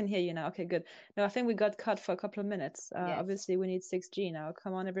 hi, I can hear you now. Okay, good. No, I think we got cut for a couple of minutes. Yes. Obviously, we need 6G now.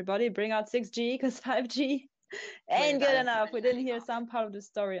 Come on, everybody, bring out 6G because 5G ain't That good was enough. We didn't hear some part of the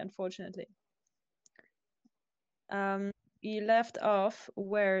story, unfortunately. You left off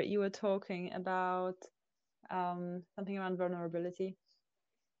where you were talking about something around vulnerability.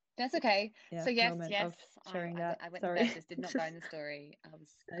 That's okay. Yeah, So yes, moment of sharing that. I went to Sorry. bed. This did not go in the story. I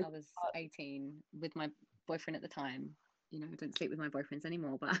was 18 with my boyfriend at the time. I don't sleep with my boyfriends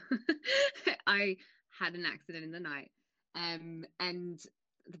anymore, but I had an accident in the night. And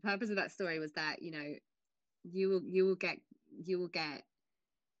the purpose of that story was that, you'll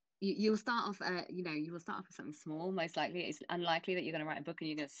start off you will start off with something small. Most likely it's unlikely that you're going to write a book and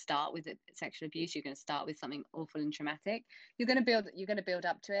you're going to start with sexual abuse. You're going to start with something awful and traumatic. You're going to build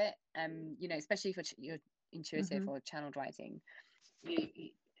up to it, especially for your intuitive or channeled writing.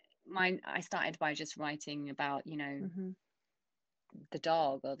 I started by just writing about the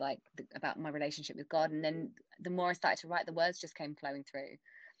dog, or like about my relationship with God, and then the more I started to write, the words just came flowing through.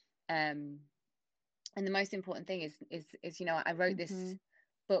 And the most important thing is I wrote this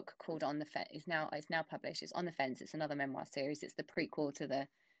book called On the Fence. It's now published. It's On the Fence. It's another memoir series. It's the prequel to the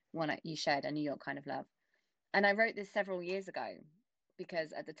one you shared, A New York Kind of Love. And I wrote this several years ago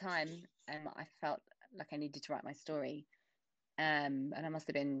because at the time I felt like I needed to write my story. And I must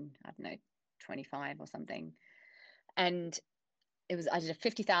have been, I don't know, 25 or something. And I did a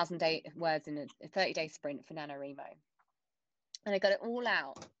 50,000 words in a 30-day sprint for NaNoWriMo. And I got it all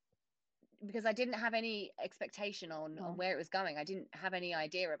out because I didn't have any expectation on where it was going. I didn't have any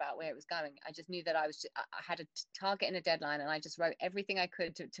idea about where it was going. I just knew that I had a target and a deadline, and I just wrote everything I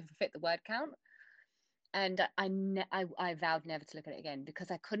could to fit the word count. And I vowed never to look at it again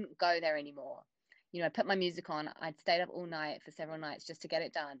because I couldn't go there anymore. I put my music on. I'd stayed up all night for several nights just to get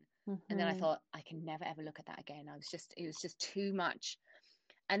it done. And then I thought, I can never ever look at that again. It was just too much.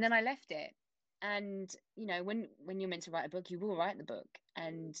 And then I left it. And when you're meant to write a book, you will write the book.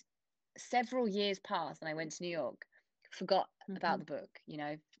 And several years passed and I went to New York, forgot about the book,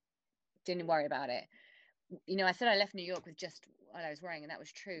 didn't worry about it. I said I left New York with just what I was wearing, and that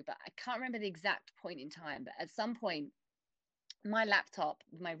was true, but I can't remember the exact point in time. But at some point, my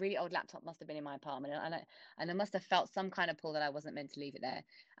really old laptop must have been in my apartment, and I must have felt some kind of pull that I wasn't meant to leave it there.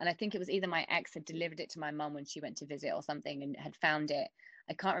 And I think it was either my ex had delivered it to my mum when she went to visit or something and had found it.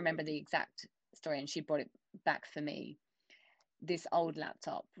 I can't remember the exact story, and she brought it back for me. This old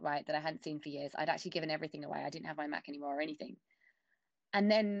laptop, right, that I hadn't seen for years. I'd actually given everything away. I didn't have my Mac anymore or anything. And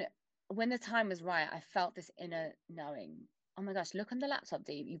then when the time was right, I felt this inner knowing. Oh my gosh, look on the laptop,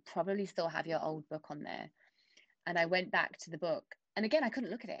 Dee. You probably still have your old book on there. And I went back to the book. And again, I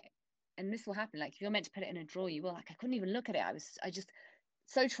couldn't look at it. And this will happen. Like, if you're meant to put it in a drawer, you will. Like, I couldn't even look at it. I just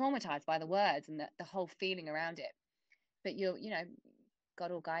so traumatized by the words and the whole feeling around it. But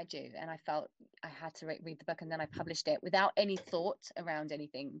God will guide you. And I felt I had to read the book, and then I published it without any thought around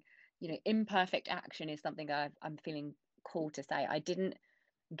anything. Imperfect action is something I'm feeling called to say. I didn't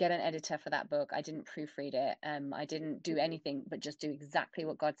get an editor for that book. I didn't proofread it. I didn't do anything but just do exactly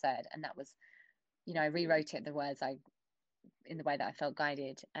what God said. And that was, I rewrote it, the words in the way that I felt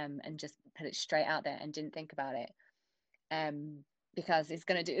guided, and just put it straight out there and didn't think about it. Because it's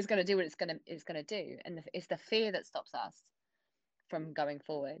going to do what it's going to do. And it's the fear that stops us from going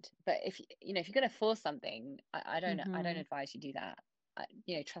forward. But if you're going to force something, I don't advise you do that.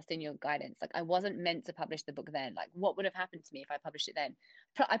 Trust in your guidance. Like, I wasn't meant to publish the book then. Like, what would have happened to me if I published it then?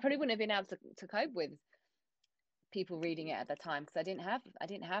 I probably wouldn't have been able to cope with people reading it at the time, because I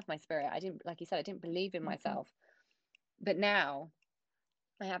didn't have my spirit. Like you said, I didn't believe in myself. But now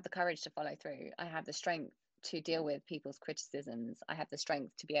I have the courage to follow through. I have the strength to deal with people's criticisms. I have the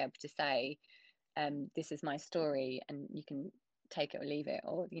strength to be able to say, this is my story, and you can take it or leave it,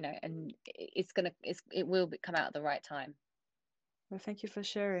 or and it will come out at the right time. Well, thank you for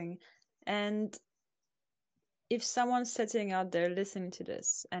sharing. And if someone's sitting out there listening to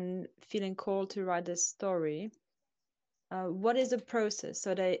this and feeling called to write this story, what is the process?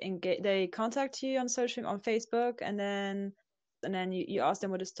 So they contact you on Facebook, and then you ask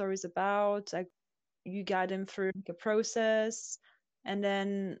them what the story is about. Like, you guide them through the process, and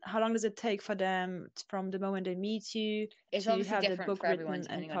then how long does it take for them from the moment they meet you It's to obviously have the different book for everyone,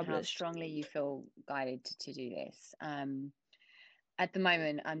 written and depending on how published? strongly you feel guided to do this. At the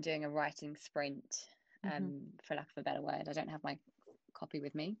moment, I'm doing a writing sprint, for lack of a better word. I don't have my copy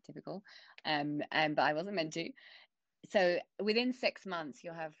with me, typical, but I wasn't meant to. So within 6 months,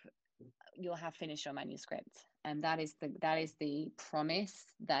 you'll have finished your manuscript, and that is the promise.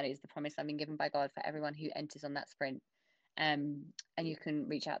 That is the promise I've been given by God for everyone who enters on that sprint. And you can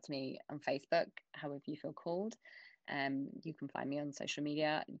reach out to me on Facebook, however you feel called. You can find me on social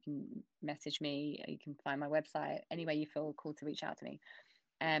media. You can message me. You can find my website. Any way you feel called to reach out to me.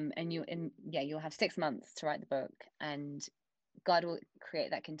 You'll have 6 months to write the book, and God will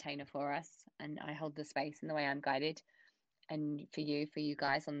create that container for us, and I hold the space in the way I'm guided. And for you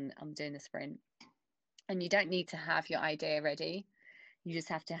guys, I'm doing the sprint, and you don't need to have your idea ready. You just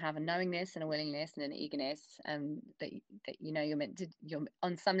have to have a knowingness and a willingness and an eagerness, that you're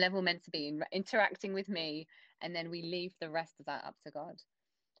on some level meant to be interacting with me, and then we leave the rest of that up to God.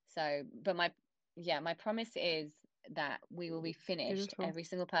 So, but my promise is that we will be finished. Beautiful. Every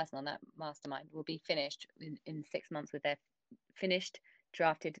single person on that mastermind will be finished in 6 months with their finished,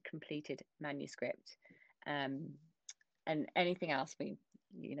 drafted, completed manuscript. And anything else we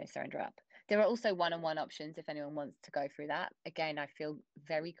surrender up. There are also one-on-one options if anyone wants to go through that. Again, I feel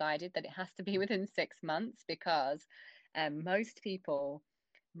very guided that it has to be within 6 months, because most people,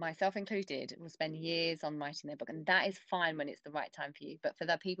 myself included, will spend years on writing their book, and that is fine when it's the right time for you. But for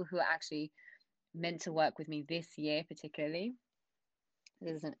the people who are actually meant to work with me this year particularly,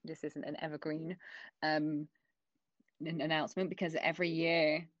 this isn't an evergreen announcement, because every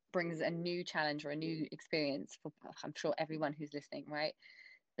year brings a new challenge or a new experience for, I'm sure, everyone who's listening, right?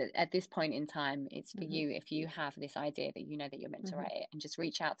 But at this point in time, it's for you. If you have this idea that that you're meant to write it, and just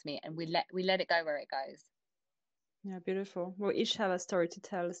reach out to me, and we let it go where it goes. Yeah, beautiful. We each have a story to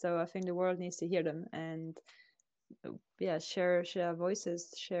tell, so I think the world needs to hear them, and share our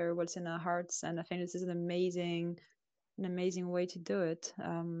voices, share what's in our hearts. And I think this is an amazing way to do it.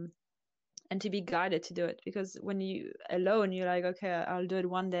 And to be guided to do it, because when you alone, you're like, okay, I'll do it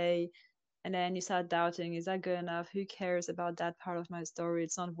one day, and then you start doubting, is that good enough? Who cares about that part of my story?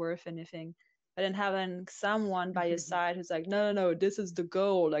 It's not worth anything. But then having someone by your side who's like, no, this is the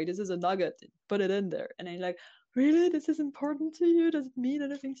goal, like this is a nugget, put it in there. And then you're like, really, this is important to you? Does it mean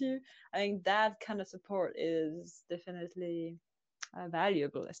anything to you? I think that kind of support is definitely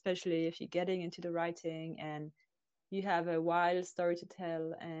valuable, especially if you're getting into the writing and you have a wild story to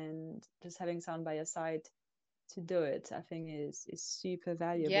tell, and just having someone by your side to do it, I think is super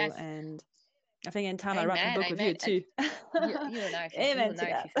valuable. Yes. And I think in time Amen, I write a book with you too. You'll know if you feel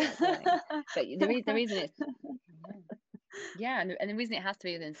it calling. But the reason it's and the reason it has to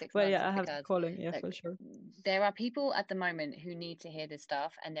be within 6 months is I have because calling, for sure. There are people at the moment who need to hear this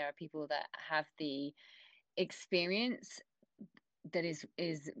stuff, and there are people that have the experience that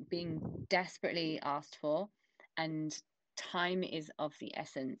is being desperately asked for, and time is of the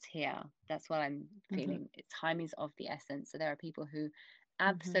essence here. That's what I'm feeling. Time is of the essence. So there are people who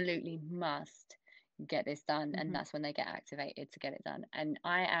absolutely must get this done, and that's when they get activated to get it done. And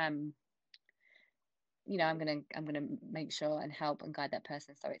I am, I'm gonna make sure and help and guide that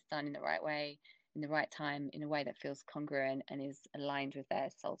person so it's done in the right way, in the right time, in a way that feels congruent and is aligned with their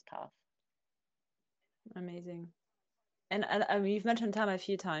soul's path. Amazing. And I mean, you've mentioned time a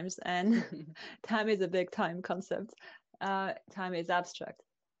few times, and time is a big time concept. Time is abstract.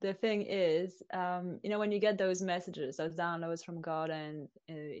 The thing is, when you get those messages, those downloads from God, and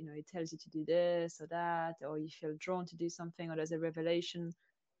it tells you to do this or that, or you feel drawn to do something, or there's a revelation.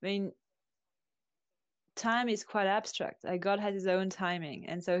 I mean, time is quite abstract. Like, God has his own timing,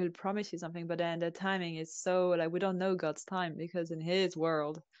 and so he'll promise you something, but then the timing is so, like, we don't know God's time, because in his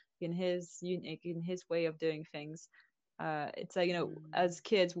world, in his way of doing things, it's like, as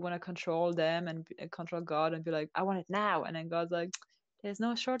kids, we want to control them and control God and be like, I want it now. And then God's like, there's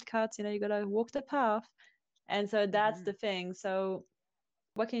no shortcuts, you gotta walk the path. And so that's the thing. So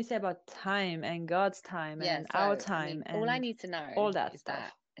what can you say about time and God's time and our time? All I need to know all that is stuff.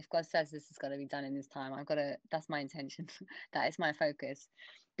 that if God says this has got to be done in this time, that's my intention. That is my focus.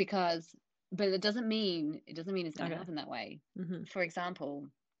 But it doesn't mean it's going to happen that way. For example,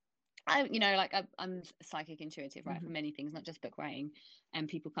 I'm psychic intuitive, right, for Mm-hmm. many things, not just book writing. And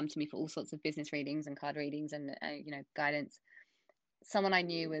people come to me for all sorts of business readings and card readings and guidance. Someone I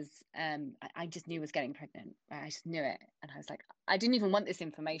knew was I just knew was getting pregnant. Right? I just knew it, and I was like, I didn't even want this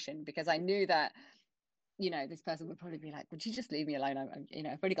information because I knew that this person would probably be like, would you just leave me alone?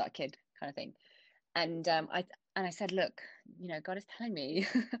 I've already got a kid, kind of thing. And I said, look, God is telling me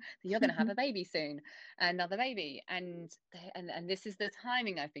that you're going to have a baby soon, another baby, and this is the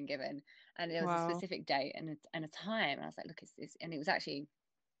timing I've been given, and there was a Wow. specific date and a time, and I was like, look, it's and it was actually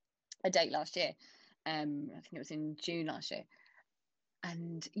a date last year, I think it was in June last year,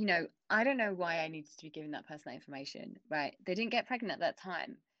 and I don't know why I needed to be giving that person that information, right? They didn't get pregnant at that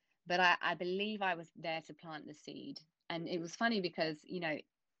time, but I believe I was there to plant the seed, and it was funny because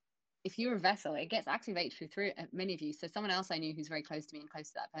if you're a vessel, it gets activated through many of you. So someone else I knew who's very close to me and close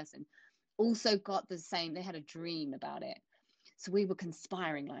to that person also got the same. They had a dream about it. So we were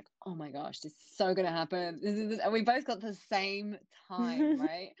conspiring, like, oh my gosh, this is so going to happen. And we both got the same time,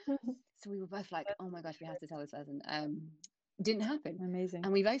 right? So we were both like, oh my gosh, we have to tell this person. Didn't happen. Amazing.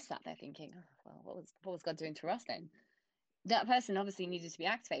 And we both sat there thinking, oh, well, what was God doing to us then? That person obviously needed to be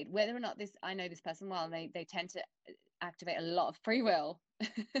activated. Whether or not I know this person well, and they tend to activate a lot of free will,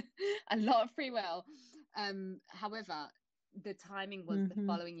 a lot of free will. However, the timing was the Mm-hmm.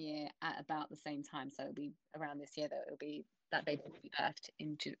 following year at about the same time, so it'll be around this year that that baby will be birthed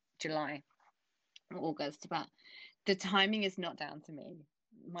in July or August. But the timing is not down to me.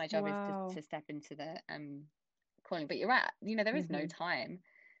 My job is Wow. to step into the calling. But you're right. There is no Mm-hmm. time.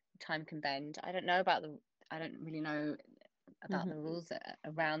 Time can bend. I don't really know about Mm-hmm. the rules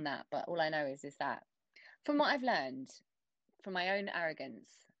around that, but all I know is that from what I've learned from my own arrogance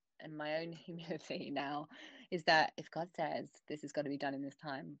and my own humility now, is that if God says this has got to be done in this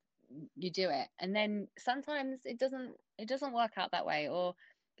time, you do it. And then sometimes it doesn't work out that way, or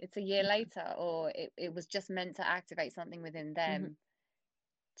it's a year later, or it was just meant to activate something within Mm-hmm. them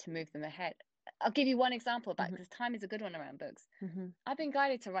to move them ahead. I'll give you one example of that Mm-hmm. because time is a good one around books. Mm-hmm. I've been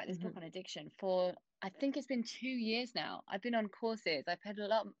guided to write this Mm-hmm. book on addiction for, I think it's been 2 years now. I've been on courses. I've paid a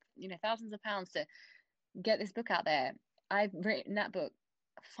lot, thousands of pounds to get this book out there. I've written that book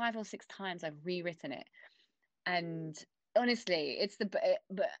 5 or 6 times. I've rewritten it, and honestly, it's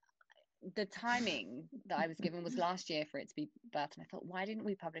but the timing that I was given was last year for it to be birthed. And I thought, why didn't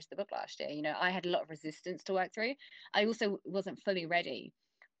we publish the book last year? I had a lot of resistance to work through. I also wasn't fully ready.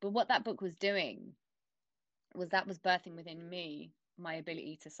 But what that book was doing was birthing within me my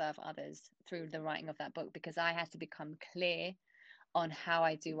ability to serve others through the writing of that book, because I had to become clear on how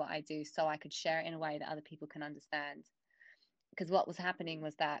I do what I do so I could share it in a way that other people can understand. Because what was happening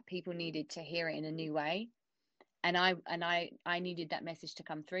was that people needed to hear it in a new way, and I needed that message to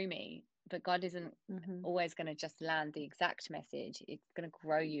come through me. But God isn't Mm-hmm. always going to just land the exact message. It's going to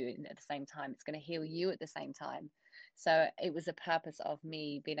grow you at the same time. It's going to heal you at the same time. So it was a purpose of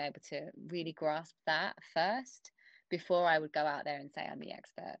me being able to really grasp that first before I would go out there and say I'm the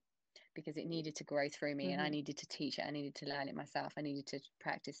expert, because it needed to grow through me, and I Mm-hmm. needed to teach it. I needed to learn it myself. I needed to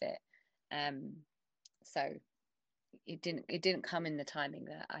practice it. So it didn't come in the timing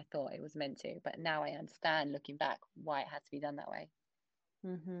that I thought it was meant to, but now I understand, looking back, why it had to be done that way.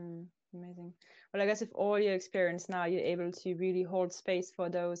 Mm-hmm. Amazing. Well, I guess with all your experience now, you're able to really hold space for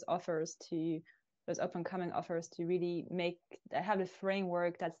those up and coming offers to really have the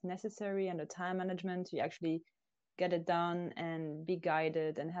framework that's necessary and the time management to actually get it done and be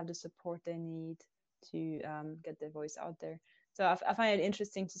guided and have the support they need to get their voice out there. So I find it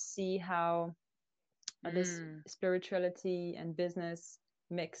interesting to see how this Mm, spirituality and business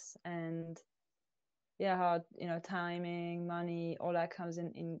mix, and yeah, how timing, money, all that comes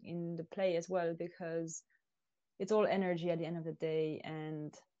in the play as well, because it's all energy at the end of the day.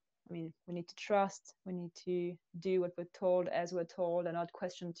 And I mean, we need to trust, we need to do what we're told as we're told and not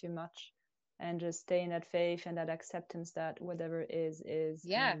question too much, and just stay in that faith and that acceptance that whatever is,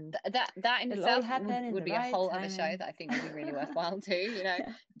 yeah, and that in it'll all itself would happen in would the be a right whole other show timing. that I think would be really worthwhile too.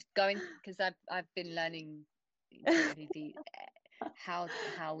 Going, because I've been learning intuitively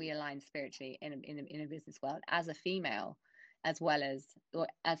how we align spiritually in a business world as a female, as well as, or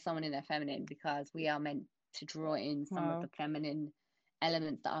as someone in their feminine, because we are meant to draw in some of the Wow. feminine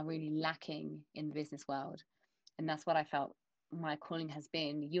elements that are really lacking in the business world. And that's what I felt my calling has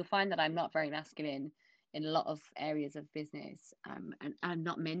been. You'll find that I'm not very masculine in a lot of areas of business, and I'm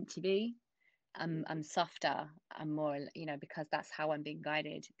not meant to be. I'm softer. I'm more, because that's how I'm being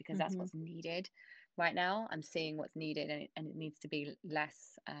guided, because that's Mm-hmm. what's needed right now. I'm seeing what's needed, and it needs to be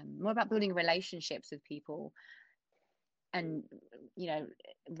less, more about building relationships with people, and you know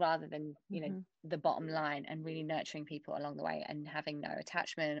rather than, you know, Mm-hmm. the bottom line, and really nurturing people along the way and having no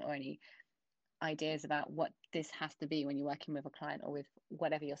attachment or any ideas about what this has to be when you're working with a client or with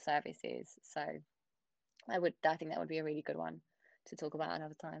whatever your service is. So I think that would be a really good one to talk about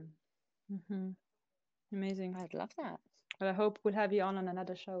another time. Mm-hmm. Amazing. I'd love that. Well, I hope we'll have you on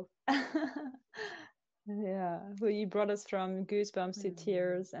another show. Yeah, well, you brought us from goosebumps to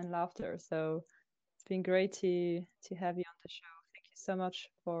tears and laughter. So it's been great to have you on the show. Thank you so much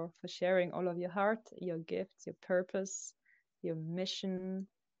for sharing all of your heart, your gifts, your purpose, your mission.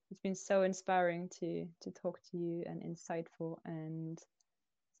 It's been so inspiring to talk to you and insightful, and it's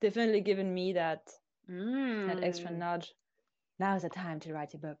definitely given me that extra nudge. Now is the time to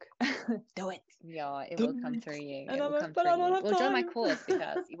write your book. Do it. Yeah, it Do will come it. through you. And It I'm will like, come but through I don't you. have Well, join my time. course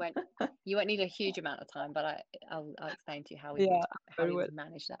because you won't need a huge amount of time, but I'll explain to you how we Yeah, would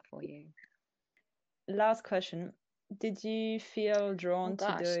manage that for you. last question. Did you feel Oh drawn to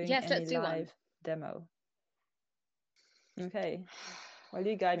gosh, doing yes, any let's do one. live demo? Okay. Well,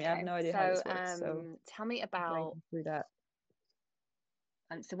 you guide me. I have Okay, no idea how this works. So tell me bring about. me through that.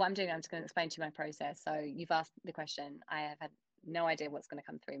 So what I'm doing, I'm just going to explain to you my process. So you've asked the question. I have had no idea what's going to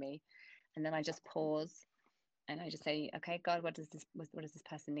come through me, and then I just pause and I just say, okay, God, what does this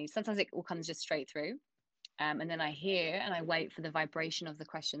person need? Sometimes it all comes just straight through, and then I hear and I wait for the vibration of the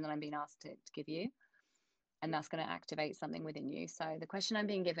question that I'm being asked to give you, and that's going to activate something within you. So the question I'm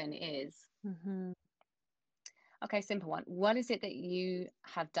being given is, okay, simple one. What is it that you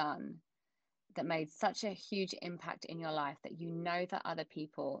have done that made such a huge impact in your life that you know that other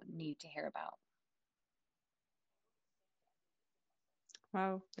people need to hear about?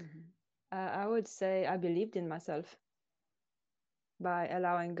 Wow. I would say I believed in myself by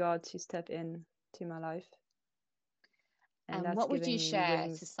allowing God to step in to my life. And that's what would you giving me share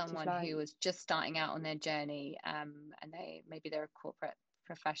wings to to someone fly. who was just starting out on their journey, and they're a corporate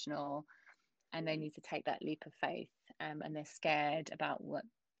professional and they need to take that leap of faith, and they're scared about what,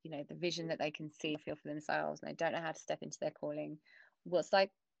 you know, the vision that they can see, feel for themselves, and they don't know how to step into their calling? What's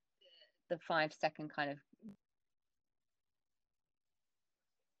like the 5-second kind of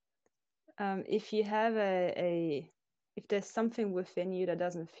If you have if there's something within you that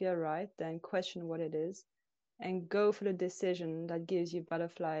doesn't feel right, then question what it is and go for the decision that gives you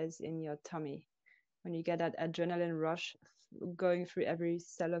butterflies in your tummy. When you get that adrenaline rush going through every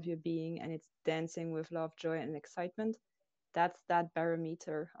cell of your being and it's dancing with love, joy, and excitement, that's that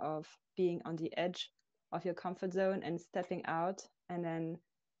barometer of being on the edge of your comfort zone and stepping out, and then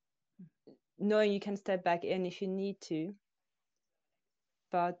knowing you can step back in if you need to,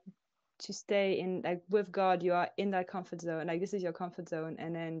 but to stay in, like, with God, you are in that comfort zone, like this is your comfort zone,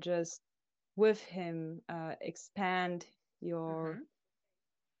 and then just with him expand your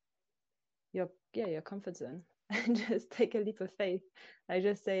your comfort zone and just take a leap of faith. I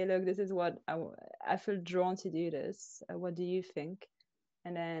just say, look, this is what I feel drawn to do this. What do you think?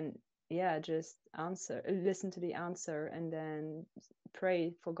 And then just listen to the answer, and then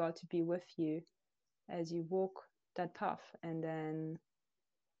pray for God to be with you as you walk that path. And then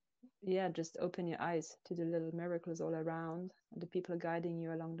just open your eyes to the little miracles all around, the people guiding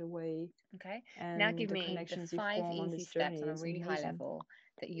you along the way. Okay. And Now give the me the connections you 5 form on easy this steps journey on a is really high amazing. level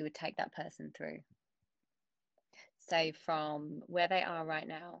that you would take that person through. Say from where they are right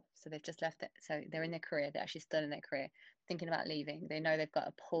now. So they've just left it. So they're in their career. They're actually still in their career, thinking about leaving. They know they've got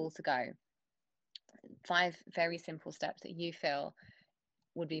a pull to go. 5 very simple steps that you feel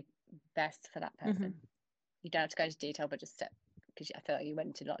would be best for that person. You don't have to go into detail, but just step, because I feel like you went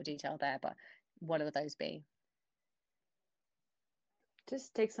into a lot of detail there. But what would those be?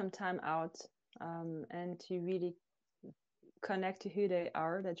 Just take some time out and to really connect to who they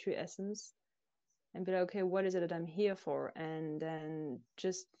are, their true essence, and be like, okay, what is it that I'm here for? And then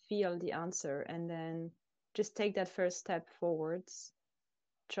just feel the answer, and then just take that first step forwards,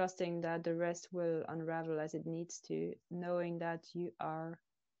 trusting that the rest will unravel as it needs to, knowing that you are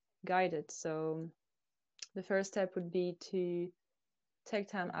guided. So the first step would be to take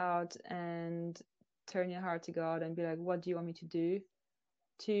time out and turn your heart to God and be like, what do you want me to do?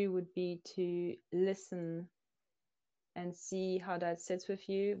 2 would be to listen and see how that sits with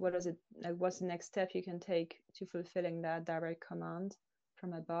you. What is it like? What's the next step you can take to fulfilling that direct command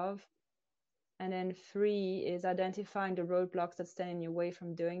from above? And then 3 is identifying the roadblocks that stand in your way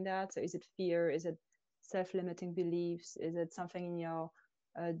from doing that. So is it fear? Is it self-limiting beliefs? Is it something in your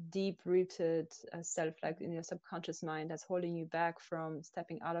deep-rooted self, like in your subconscious mind, that's holding you back from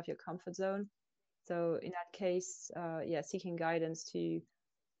stepping out of your comfort zone? So in that case, seeking guidance to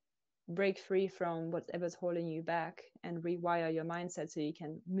break free from whatever's holding you back and rewire your mindset so you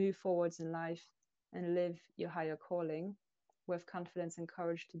can move forwards in life and live your higher calling. with confidence and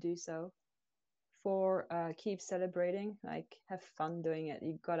courage to do so. 4, keep celebrating, like have fun doing it.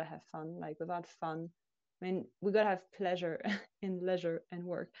 You gotta have fun. Like without fun, I mean, we gotta have pleasure in leisure and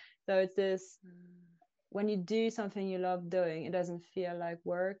work. So it's this, when you do something you love doing, it doesn't feel like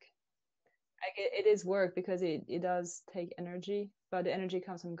work. Like it is work because it does take energy, but the energy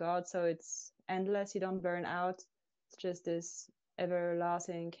comes from God, so it's endless. You don't burn out. It's just this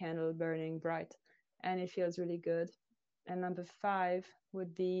everlasting candle burning bright, and it feels really good. And number 5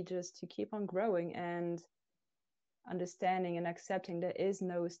 would be just to keep on growing and understanding and accepting there is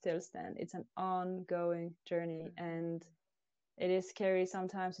no still stand. It's an ongoing journey, and it is scary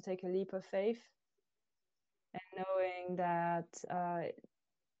sometimes to take a leap of faith and knowing that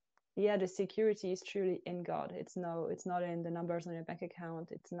the security is truly in God. It's not in the numbers on your bank account.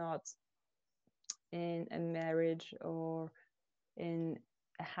 It's not in a marriage or in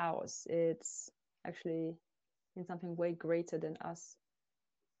a house. It's actually in something way greater than us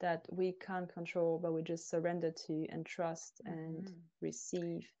that we can't control, but we just surrender to and trust and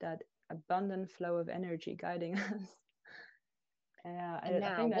receive that abundant flow of energy guiding us. And now,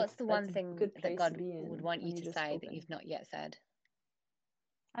 I think what's the one thing that God be in would want you to say open. that you've not yet said?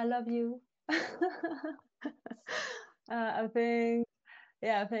 I love you. I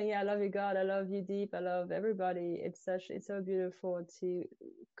think I love you, God. I love you deep. I love everybody. It's so beautiful to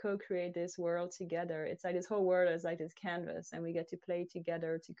co-create this world together. It's like this whole world is like this canvas, and we get to play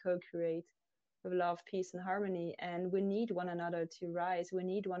together to co-create with love, peace, and harmony. And we need one another to rise. We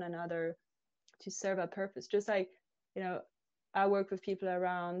need one another to serve a purpose. Just like, I work with people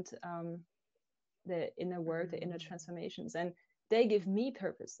around the inner work, the inner transformations, and they give me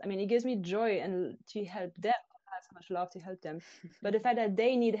purpose. I mean, it gives me joy and to help them. I have so much love to help them, but the fact that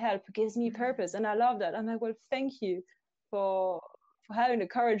they need help gives me purpose, and I love that. I'm like, well, thank you for having the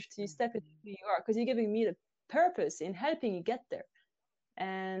courage to step into who you are, because you're giving me the purpose in helping you get there.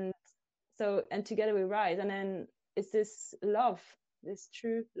 And so, and together we rise. And then it's this love, this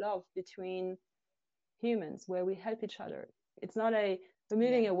true love between humans where we help each other. It's not we're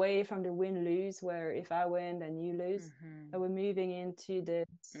moving away from the win-lose, where if I win, then you lose. But we're moving into this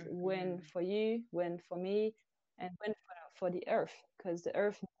win for you, win for me, and win for the earth, because the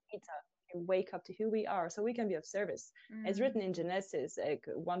earth needs us to wake up to who we are so we can be of service. It's written in Genesis, like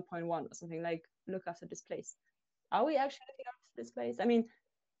 1.1 or something, like, look after this place. Are we actually looking after this place? I mean,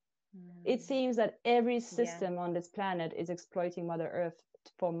 it seems that every system on this planet is exploiting Mother Earth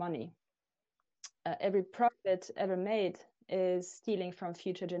for money. Every profit ever made is stealing from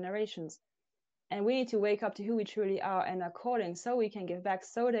future generations. And we need to wake up to who we truly are and our calling, so we can give back,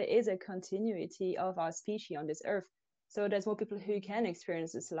 so there is a continuity of our species on this earth. So there's more people who can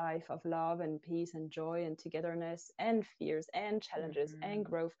experience this life of love and peace and joy and togetherness and fears and challenges and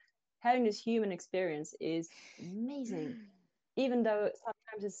growth. Having this human experience is amazing, even though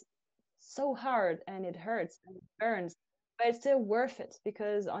sometimes it's so hard and it hurts and it burns. But it's still worth it,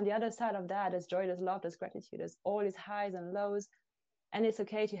 because on the other side of that, there's joy, there's love, there's gratitude, there's all these highs and lows, and it's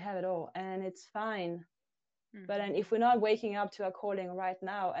okay to have it all, and it's fine. But then if we're not waking up to our calling right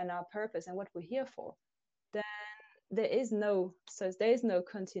now and our purpose and what we're here for, then there is no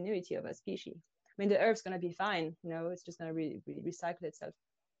continuity of a species. I mean, the Earth's going to be fine, it's just going to recycle itself,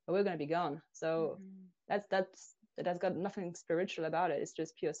 but we're going to be gone. So that's got nothing spiritual about it. It's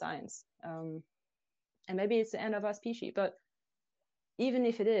just pure science. And maybe it's the end of our species, but even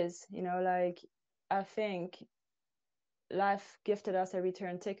if it is, like, I think life gifted us a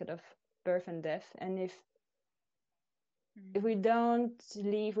return ticket of birth and death. And if we don't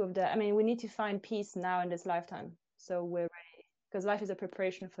leave with that, I mean, we need to find peace now in this lifetime, so we're ready, because life is a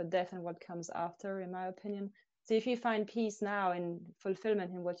preparation for death and what comes after, in my opinion. So if you find peace now and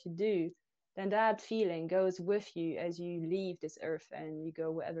fulfillment in what you do, then that feeling goes with you as you leave this earth and you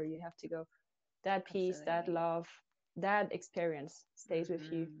go wherever you have to go. That peace, that love, that experience stays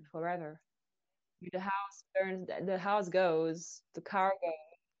with you forever. The house burns, the house goes, the car goes,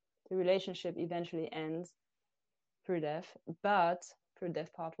 the relationship eventually ends through death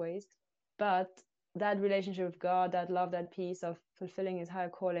pathways. But that relationship with God, that love, that peace of fulfilling his higher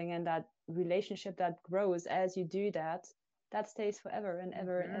calling, and that relationship that grows as you do that stays forever and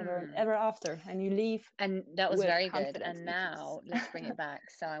ever and ever and ever after. And you leave. And that was very good. And now let's bring it back.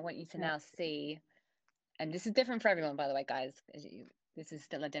 So I want you to now see, and this is different for everyone, by the way, guys. This is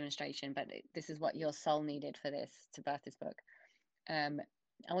still a demonstration, but this is what your soul needed for this, to birth this book. I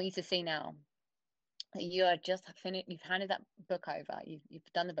want you to see now that you are just finished. You've handed that book over. You've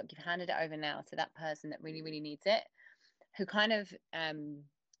done the book. You've handed it over now to that person that really, really needs it, who kind of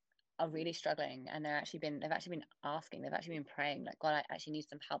are really struggling, and they've actually been asking, they've actually been praying, like, God, I actually need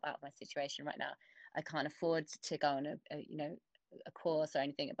some help out of my situation right now. I can't afford to go on a course or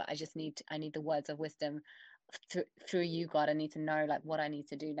anything, but I need the words of wisdom through you, God. I need to know like what I need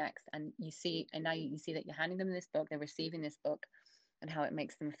to do next. And now you see that you're handing them this book, they're receiving this book and how it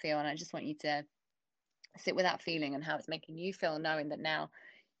makes them feel. And I just want you to sit with that feeling and how it's making you feel, knowing that now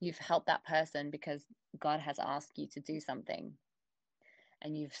you've helped that person because God has asked you to do something,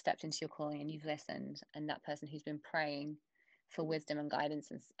 and you've stepped into your calling and you've listened. And that person who's been praying for wisdom and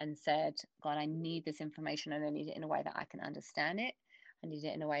guidance and said, God, I need this information, and I need it in a way that I can understand it. I need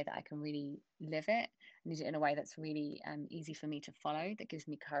it in a way that I can really live it. I need it in a way that's really easy for me to follow, that gives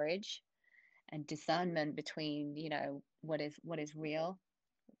me courage and discernment between, what is real,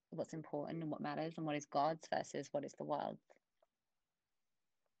 what's important and what matters, and what is God's versus what is the world's.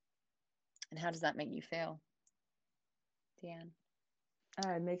 And how does that make you feel, Deanne?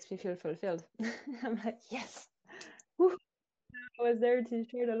 It makes me feel fulfilled. I'm like, yes, woo. I was there to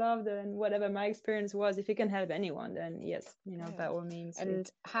share the love, and whatever my experience was, if it can help anyone, then yes, by all means. And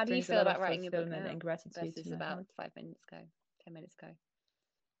how do you feel about writing your book now and gratitude versus about 5 minutes ago, 10 minutes ago?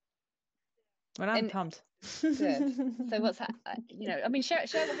 Well, I'm pumped. Good. So what's I mean, share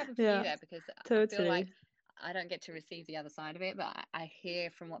what happened for you there, because totally. I feel like I don't get to receive the other side of it, but I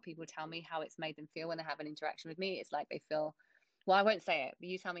hear from what people tell me how it's made them feel when they have an interaction with me. It's like they feel, well, I won't say it, but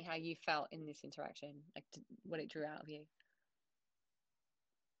you tell me how you felt in this interaction, like what it drew out of you.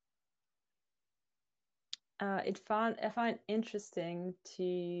 I find interesting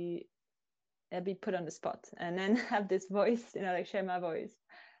to be put on the spot and then have this voice, like share my voice,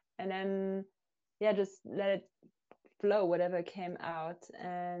 and then just let it flow, whatever came out.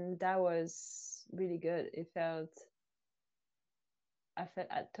 And that was really good. I felt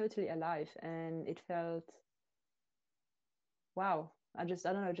totally alive, and it felt, wow, I don't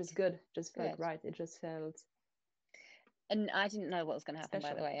know, just good, just felt right. It just felt. And I didn't know what was going to happen,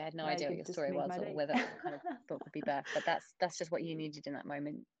 special. By the way. I had no idea what your story was or whether what kind of book would be birthed. But that's just what you needed in that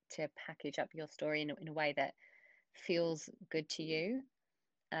moment, to package up your story in a way that feels good to you.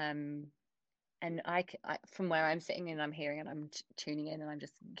 And I from where I'm sitting and I'm hearing and I'm tuning in and I'm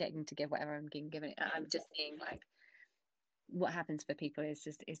just getting to give whatever I'm getting given. I'm just seeing like what happens for people is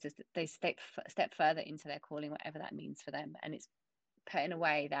just they step further into their calling, whatever that means for them. And it's put in a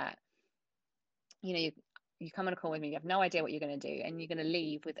way that, you come on a call with me, you have no idea what you're going to do, and you're going to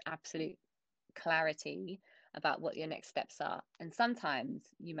leave with absolute clarity about what your next steps are. And sometimes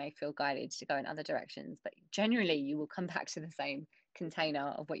you may feel guided to go in other directions, but generally you will come back to the same container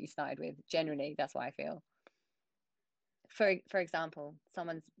of what you started with. Generally, that's what I feel. For example,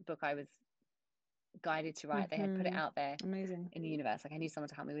 someone's book I was guided to write, they had put it out there. Amazing. In the universe, like I need someone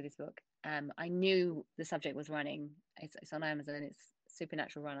to help me with this book. I knew the subject was running. It's on Amazon. It's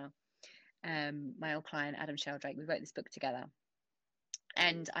Supernatural Runner. My old client Adam Sheldrake, we wrote this book together,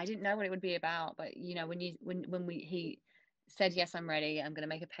 and I didn't know what it would be about, but he said, yes, I'm ready, I'm going to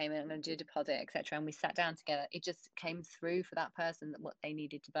make a payment, I'm going to do a deposit, etc., and we sat down together, it just came through for that person what they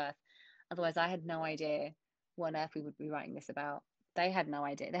needed to birth. Otherwise I had no idea what on earth we would be writing this about. They had no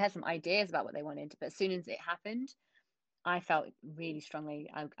idea. They had some ideas about what they wanted, but as soon as it happened, I felt really strongly,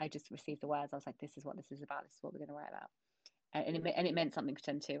 I just received the words. I was like, this is what this is about, this is what we're going to write about. And it meant something to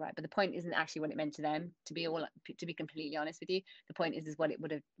them too, right? But the point isn't actually what it meant to them. To be completely honest with you, the point is what it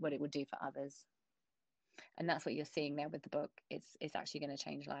would do for others. And that's what you're seeing there with the book. It's actually going to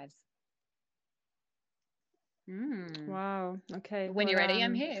change lives. Wow. Okay. When you're ready,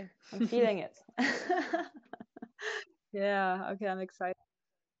 I'm here. I'm feeling it. Yeah. Okay. I'm excited.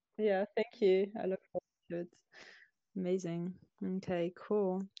 Yeah. Thank you. I look forward to it. Amazing. Okay.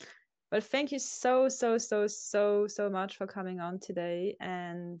 Cool. Well, thank you so much for coming on today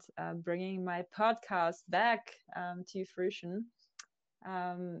and bringing my podcast back to fruition.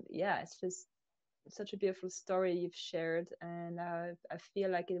 It's just such a beautiful story you've shared, and I feel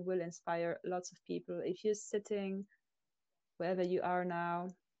like it will inspire lots of people. If you're sitting wherever you are now,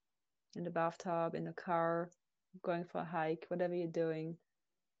 in the bathtub, in the car, going for a hike, whatever you're doing,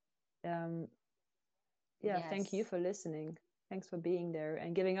 thank you for listening. Thanks for being there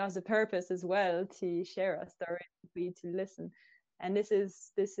and giving us the purpose as well to share our story, for you to listen. And this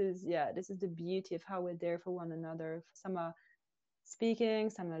is the beauty of how we're there for one another. Some are speaking,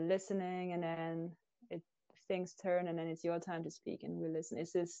 some are listening, and then things turn, and then it's your time to speak and we listen.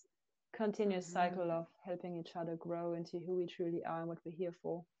 It's this continuous cycle of helping each other grow into who we truly are and what we're here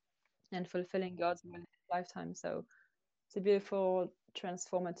for, and fulfilling God's will in lifetime. So it's a beautiful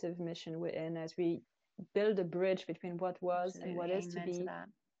transformative mission we're in as we build a bridge between what was and what is to be.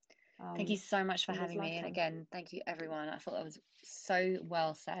 Thank you so much for having me. And again, thank you everyone. I thought that was so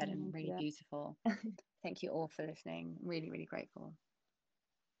well said and really beautiful. Thank you all for listening. Really, really grateful.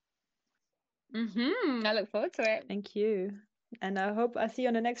 I look forward to it. Thank you. And I hope I see you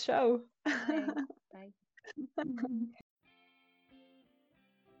on the next show. Bye. Bye.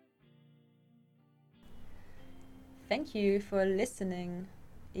 Thank you for listening.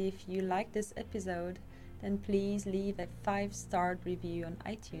 If you like this episode, then please leave a 5-star review on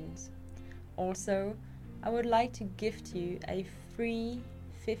iTunes. Also, I would like to gift you a free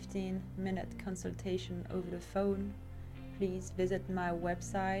 15-minute consultation over the phone. Please visit my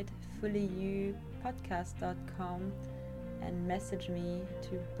website fullyyoupodcast.com and message me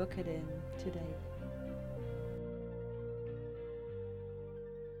to book it in today.